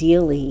 because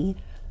ideally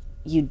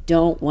you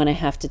don't want to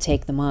have to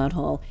take the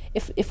model.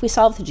 If we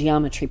solve the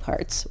geometry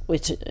parts,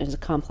 which is a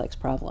complex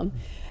problem,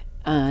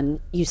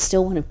 you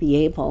still want to be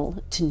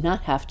able to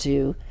not have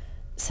to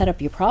set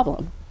up your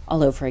problem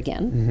all over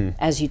again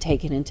as you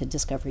take it into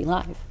Discovery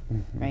Live,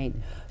 right?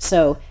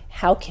 So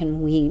how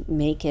can we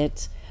make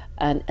it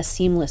a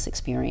seamless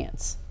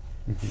experience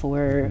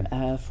for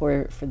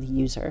the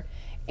user?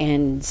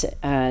 And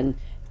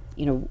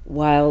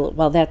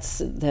while that's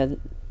the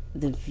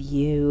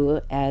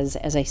view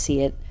as I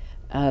see it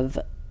of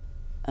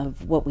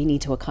what we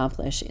need to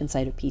accomplish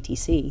inside of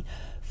PTC,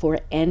 for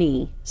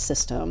any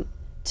system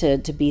to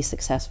be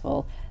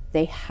successful,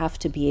 they have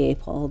to be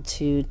able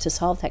to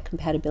solve that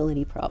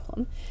compatibility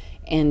problem.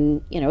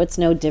 And it's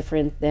no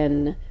different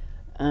than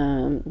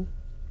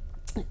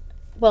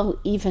Well,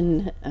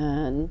 even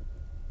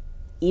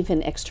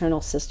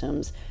external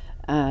systems,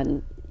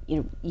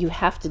 you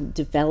have to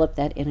develop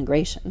that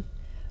integration.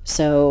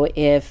 So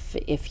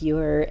if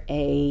you're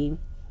an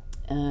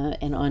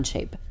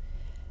Onshape,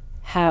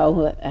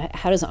 how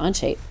does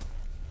Onshape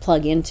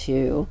plug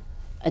into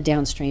a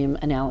downstream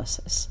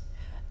analysis?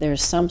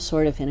 There's some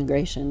sort of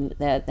integration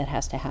that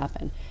has to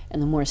happen,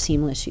 and the more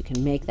seamless you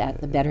can make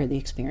that, the better the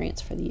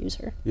experience for the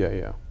user.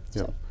 Yeah.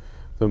 So.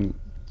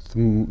 The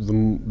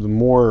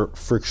more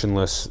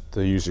frictionless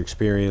the user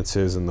experience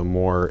is, and the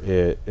more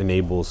it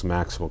enables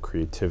maximal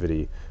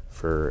creativity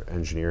for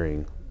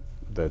engineering,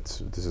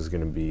 this is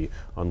going to be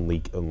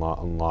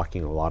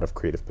unlocking a lot of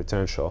creative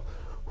potential.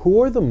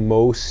 Who are the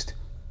most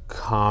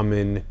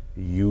common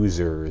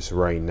users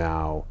right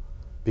now?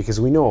 Because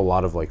we know a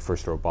lot of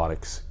FIRST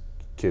Robotics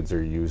kids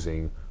are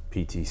using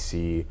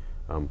PTC.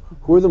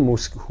 Who are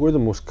the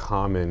most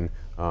common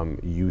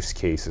use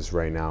cases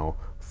right now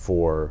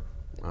for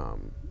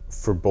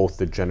both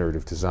the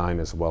generative design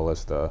as well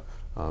as the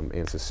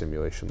ANSYS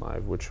Simulation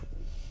Live?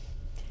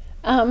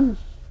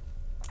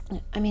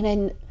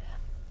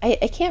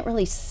 I can't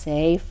really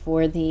say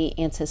for the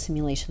ANSYS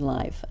Simulation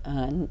Live,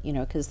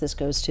 because this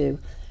goes to,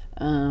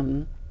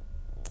 my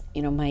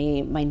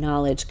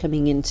knowledge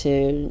coming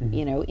into,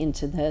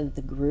 into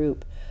the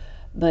group.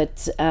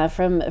 But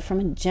from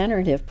a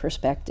generative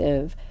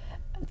perspective,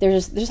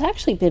 there's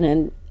actually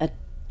been a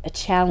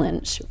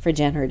challenge for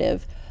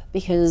generative,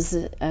 because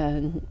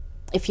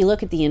if you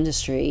look at the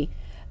industry,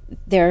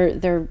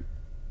 they're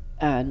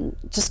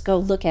just go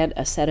look at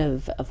a set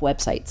of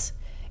websites,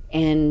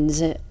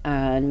 and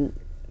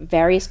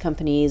various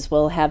companies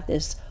will have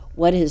this,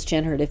 what is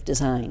generative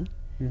design?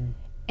 Mm-hmm.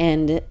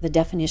 And the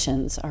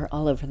definitions are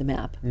all over the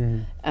map.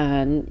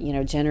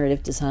 Mm-hmm.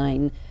 Generative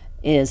design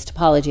is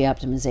topology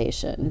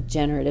optimization. Mm-hmm.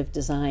 Generative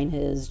design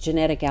is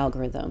genetic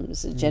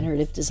algorithms. Mm-hmm.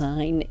 Generative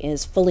design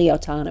is fully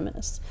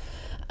autonomous.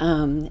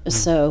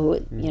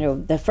 So,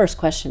 the first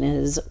question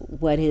is,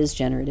 what is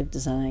generative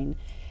design?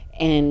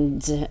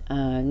 And,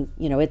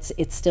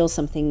 it's still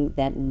something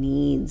that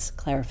needs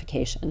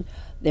clarification.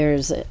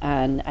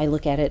 I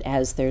look at it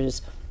as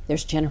there's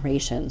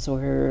generations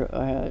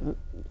or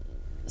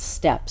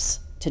steps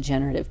to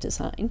generative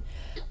design,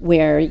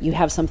 where you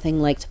have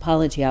something like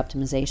topology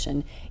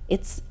optimization.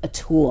 It's a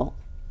tool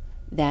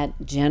that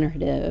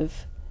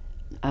generative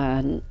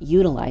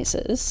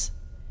utilizes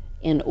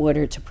in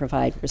order to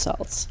provide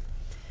results.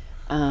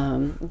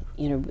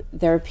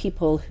 There are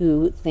people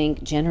who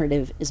think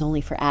generative is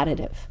only for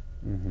additive,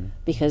 mm-hmm.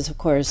 because, of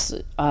course,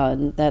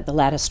 the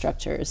lattice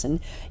structures, and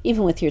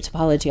even with your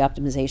topology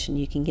optimization,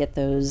 you can get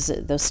those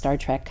Star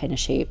Trek kind of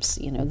shapes,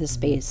 the mm-hmm.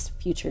 space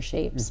future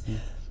shapes,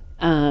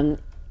 mm-hmm.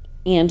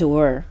 And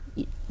or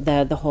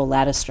the whole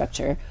lattice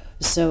structure.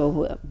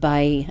 So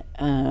by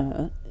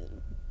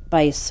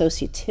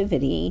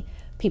associativity,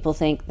 people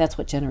think that's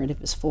what generative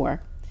is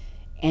for,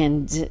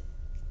 and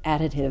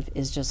additive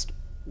is just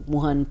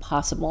one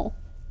possible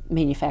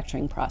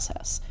manufacturing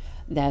process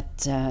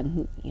that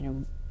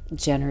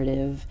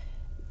generative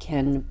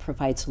can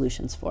provide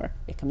solutions for.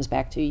 It comes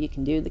back to, you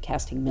can do the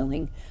casting,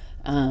 milling,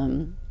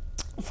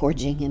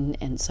 forging,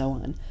 and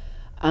so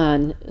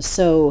on.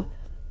 So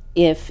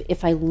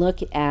if I look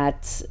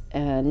at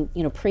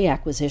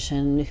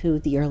pre-acquisition, who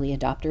the early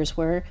adopters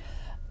were,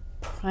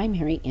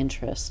 primary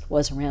interest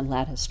was around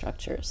lattice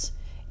structures,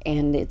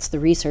 and it's the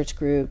research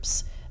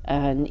groups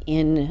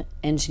in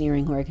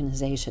engineering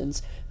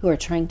organizations who are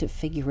trying to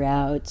figure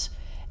out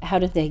how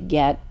do they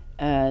get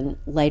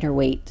lighter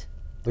weight.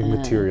 Like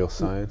material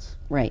science?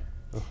 Right.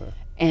 Okay.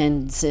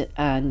 And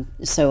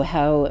so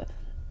how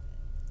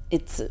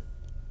it's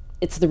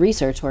the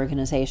research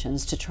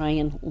organizations to try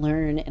and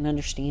learn and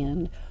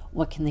understand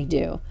what can they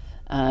do,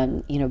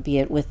 be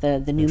it with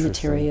the new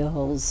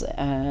materials.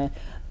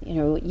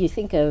 You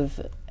think of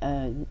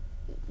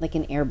like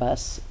an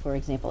Airbus, for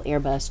example,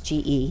 Airbus,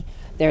 GE,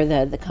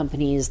 they're the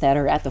companies that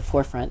are at the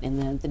forefront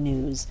in the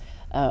news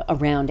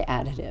around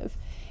additive.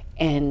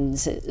 And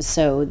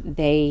so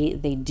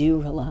they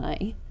do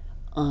rely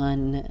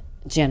on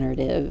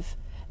generative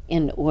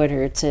in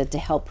order to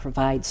help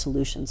provide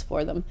solutions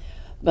for them.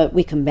 But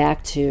we come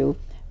back to,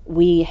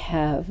 we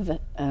have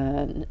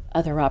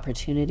other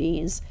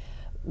opportunities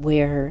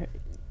where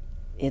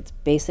it's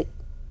basic,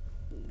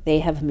 they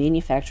have a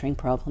manufacturing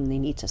problem they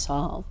need to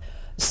solve.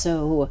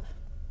 So,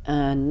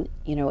 an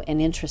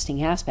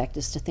interesting aspect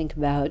is to think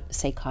about,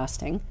 say,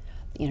 costing.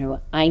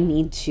 I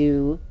need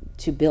to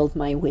build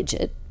my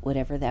widget,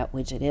 whatever that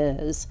widget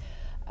is,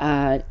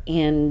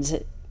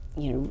 and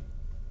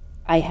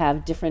I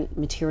have different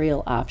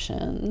material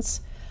options.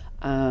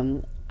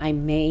 I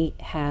may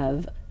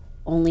have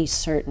only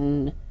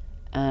certain,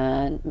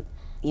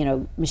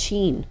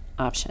 machine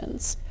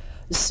options.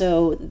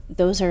 So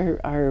those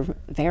are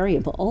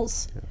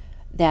variables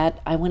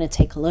that I want to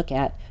take a look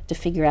at to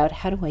figure out,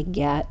 how do I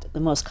get the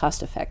most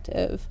cost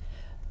effective?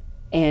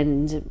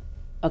 And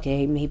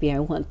okay, maybe I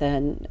want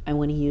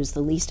to use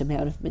the least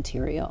amount of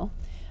material.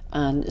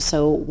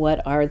 So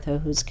what are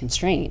those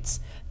constraints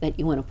that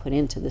you want to put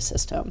into the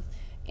system?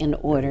 in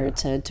order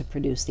to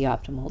produce the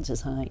optimal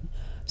design.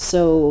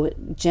 So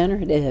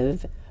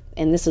generative,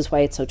 and this is why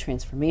it's so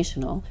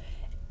transformational,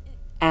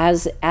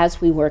 as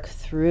we work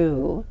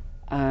through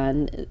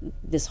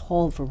this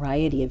whole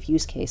variety of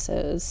use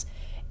cases,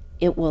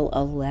 it will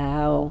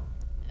allow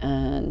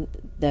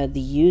the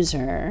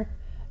user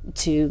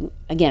to,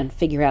 again,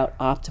 figure out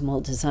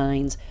optimal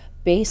designs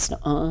based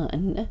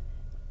on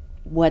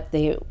what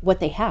they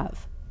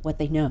have, what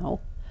they know.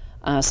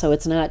 So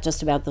it's not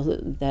just about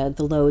the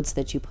loads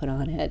that you put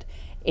on it.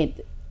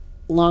 It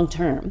long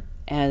term,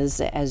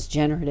 as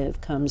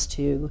generative comes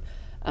to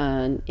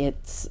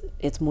its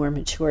more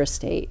mature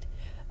state,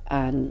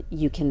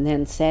 you can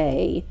then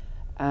say,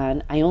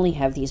 I only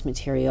have these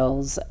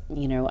materials.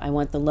 I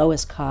want the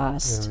lowest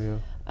cost,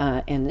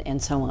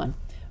 and so on.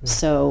 Yeah.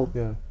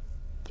 So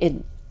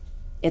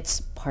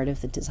it's part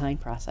of the design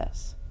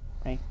process,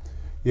 right?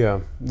 Yeah,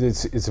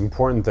 it's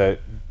important that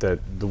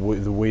the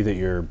way that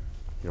you're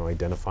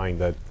identifying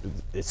that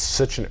it's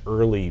such an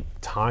early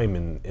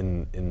time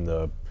in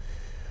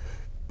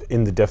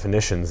the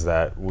definitions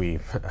that we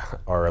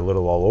are a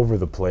little all over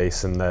the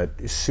place, and that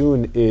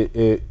soon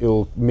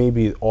it'll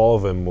maybe all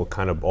of them will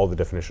all the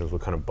definitions will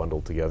kind of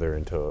bundle together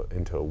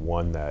into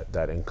one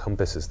that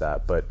encompasses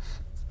that. But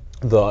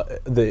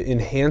the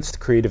enhanced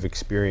creative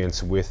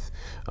experience with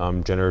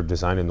generative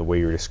design and the way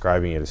you're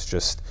describing it is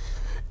just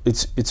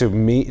it's a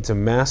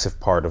massive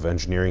part of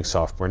engineering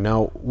software.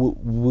 Now,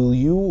 will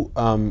you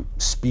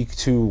speak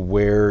to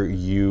where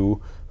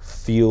you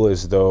feel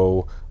as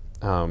though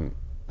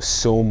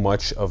so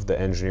much of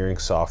the engineering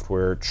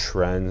software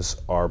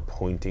trends are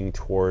pointing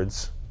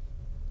towards?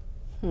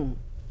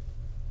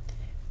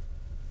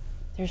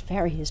 There's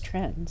various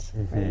trends,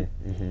 right?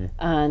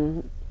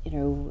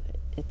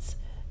 It's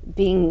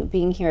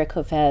being here at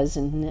COFES,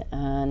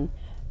 and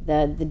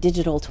the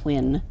digital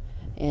twin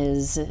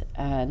is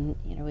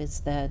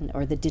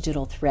the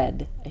digital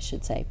thread, I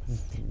should say,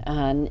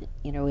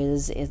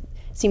 it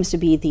seems to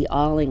be the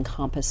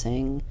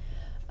all-encompassing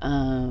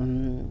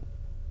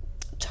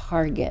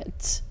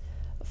target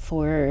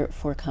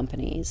for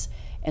companies.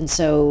 And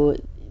so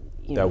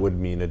that would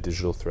mean a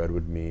digital thread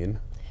would mean?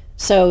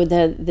 So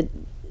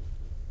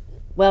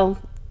well,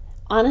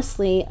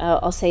 honestly,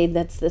 I'll say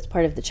that's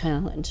part of the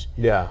challenge.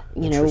 Yeah.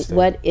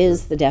 What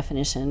is the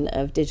definition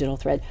of digital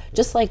thread?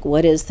 Just like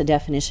what is the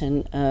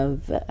definition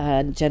of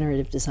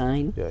generative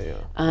design?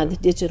 The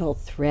digital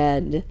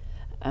thread,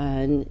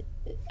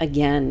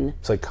 again,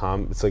 it's like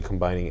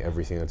combining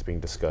everything that's being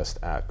discussed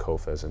at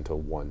COFES into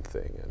one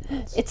thing,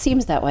 and it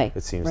seems that way.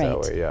 It seems that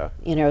way, yeah.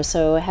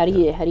 So how do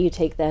you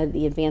take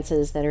the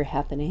advances that are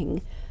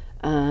happening,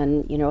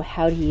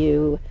 how do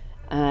you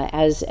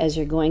as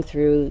you're going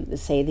through,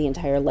 say, the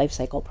entire life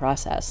cycle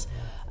process,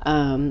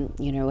 how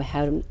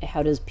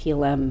does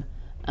PLM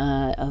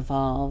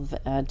evolve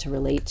to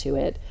relate to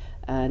it?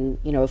 And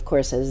of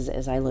course,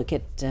 as I look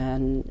at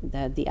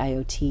the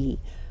IoT,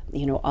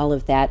 all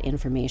of that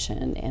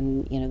information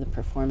and the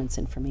performance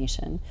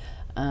information,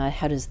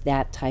 how does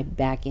that tie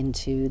back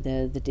into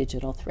the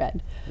digital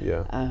thread?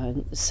 Yeah.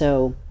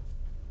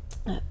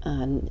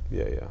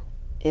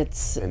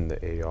 It's in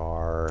the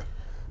AR.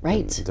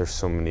 Right. There's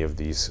so many of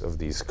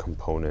these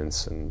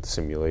components and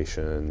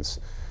simulations.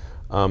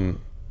 And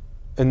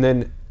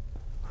then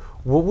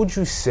what would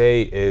you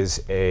say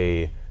is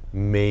a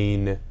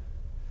main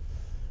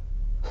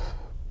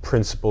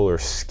principle or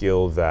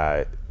skill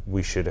that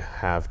we should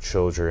have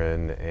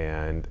children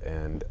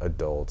and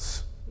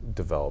adults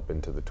develop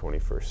into the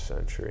 21st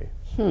century?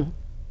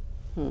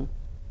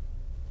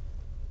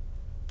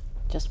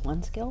 Just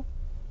one skill?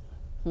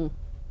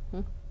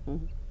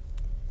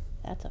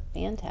 That's a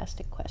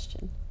fantastic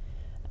question.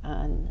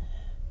 I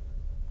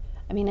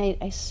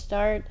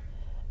start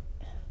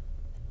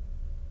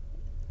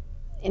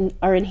in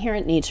our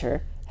inherent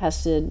nature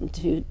has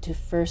to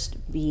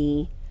first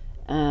be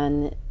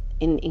in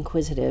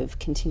inquisitive,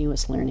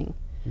 continuous learning.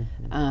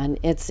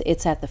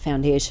 It's at the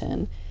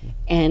foundation,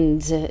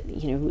 and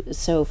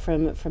so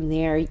from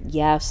there,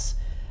 yes,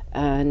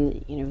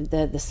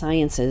 the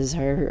sciences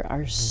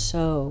are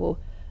so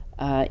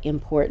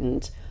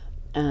important.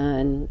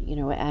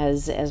 And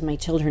as my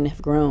children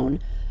have grown,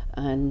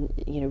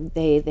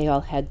 they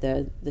all had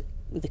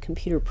the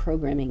computer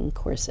programming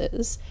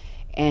courses,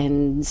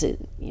 and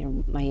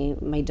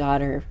my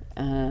daughter,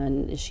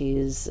 she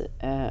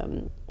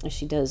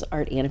does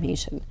art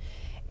animation,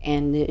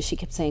 and she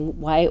kept saying,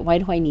 why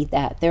do I need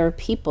that? There are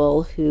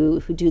people who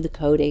do the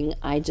coding.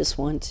 I just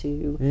want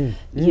to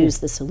use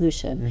the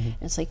solution. And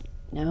it's like,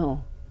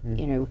 no,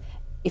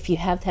 if you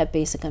have that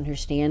basic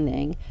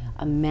understanding,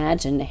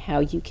 imagine how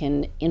you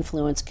can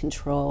influence,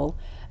 control,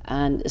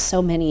 and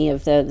so many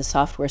of the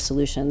software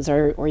solutions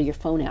or your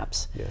phone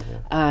apps.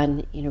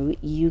 And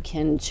you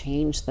can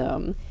change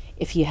them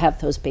if you have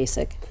those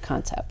basic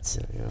concepts.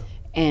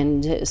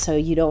 And so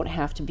you don't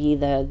have to be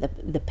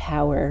the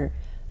power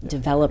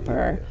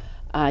developer.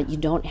 You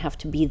don't have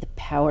to be the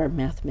power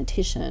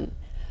mathematician.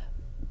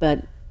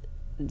 But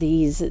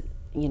these,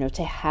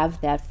 to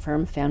have that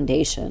firm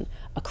foundation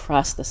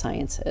across the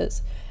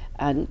sciences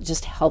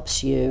just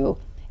helps you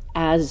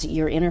as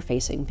you're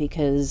interfacing,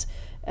 because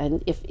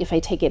and if I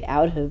take it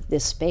out of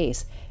this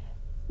space,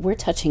 we're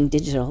touching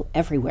digital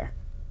everywhere.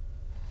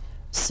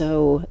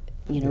 So,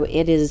 you know,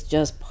 it is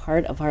just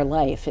part of our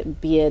life,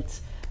 be it,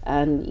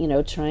 you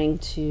know, trying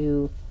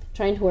to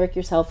work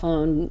your cell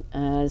phone,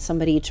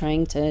 somebody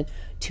trying to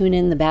tune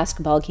in the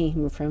basketball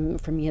game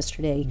from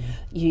yesterday.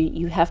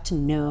 You have to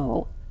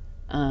know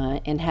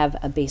and have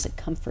a basic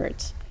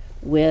comfort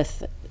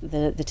with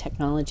the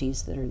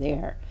technologies that are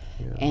there.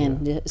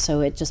 And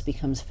so it just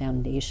becomes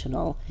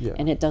foundational.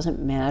 And it doesn't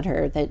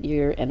matter that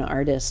you're an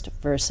artist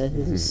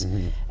versus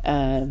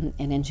an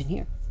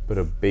engineer. But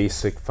a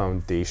basic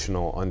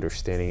foundational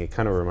understanding. It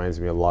kind of reminds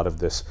me a lot of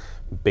this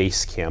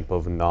base camp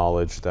of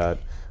knowledge that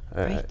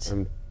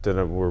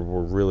we're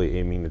really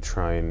aiming to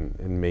try and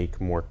make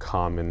more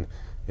common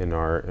in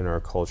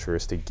our culture,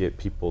 is to get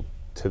people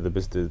to the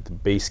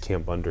base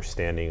camp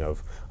understanding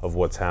of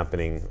what's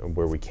happening,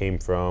 where we came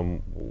from,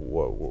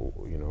 what,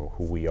 you know,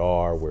 who we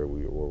are, where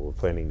we're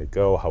planning to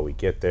go, how we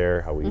get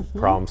there, how we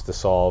problems to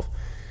solve,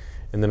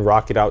 and then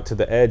rock it out to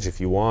the edge if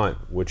you want.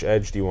 Which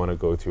edge do you want to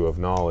go to of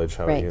knowledge?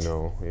 How you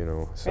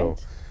know?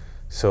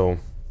 So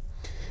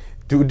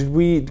did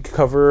we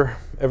cover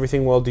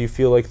everything well? Do you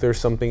feel like there's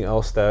something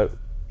else that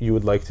you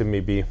would like to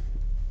maybe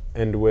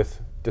end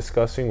with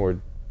discussing,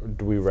 or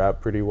do we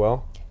wrap pretty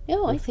well?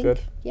 No, I think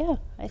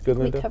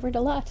we covered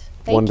a lot.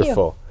 Thank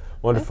you.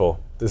 Wonderful.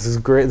 This is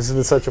great. This has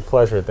been such a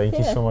pleasure. Thank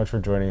you so much for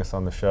joining us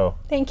on the show.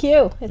 Thank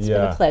you. It's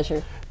been a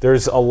pleasure.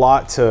 There's a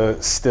lot to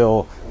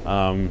still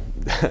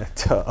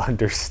to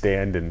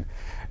understand,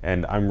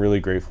 and I'm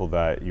really grateful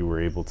that you were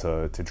able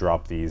to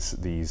drop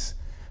these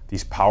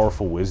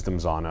powerful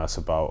wisdoms on us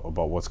about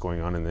what's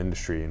going on in the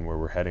industry and where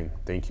we're heading.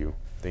 Thank you.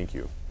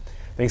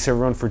 Thanks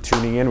everyone for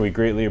tuning in. We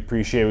greatly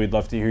appreciate it. We'd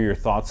love to hear your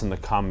thoughts in the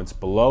comments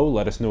below.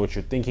 Let us know what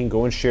you're thinking.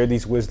 Go and share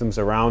these wisdoms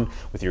around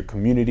with your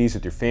communities,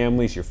 with your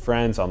families, your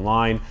friends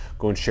online.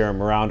 Go and share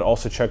them around.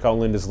 Also check out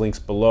Linda's links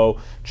below.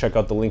 Check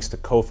out the links to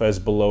COFES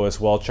below as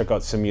well. Check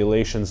out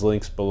Simulations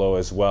links below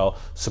as well.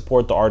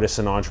 Support the artists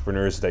and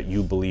entrepreneurs that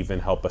you believe in.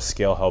 Help us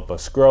scale, help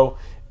us grow.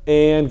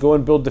 And go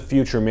and build the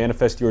future.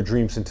 Manifest your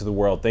dreams into the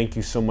world. Thank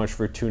you so much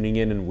for tuning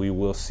in, and we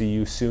will see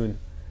you soon.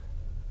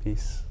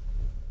 Peace.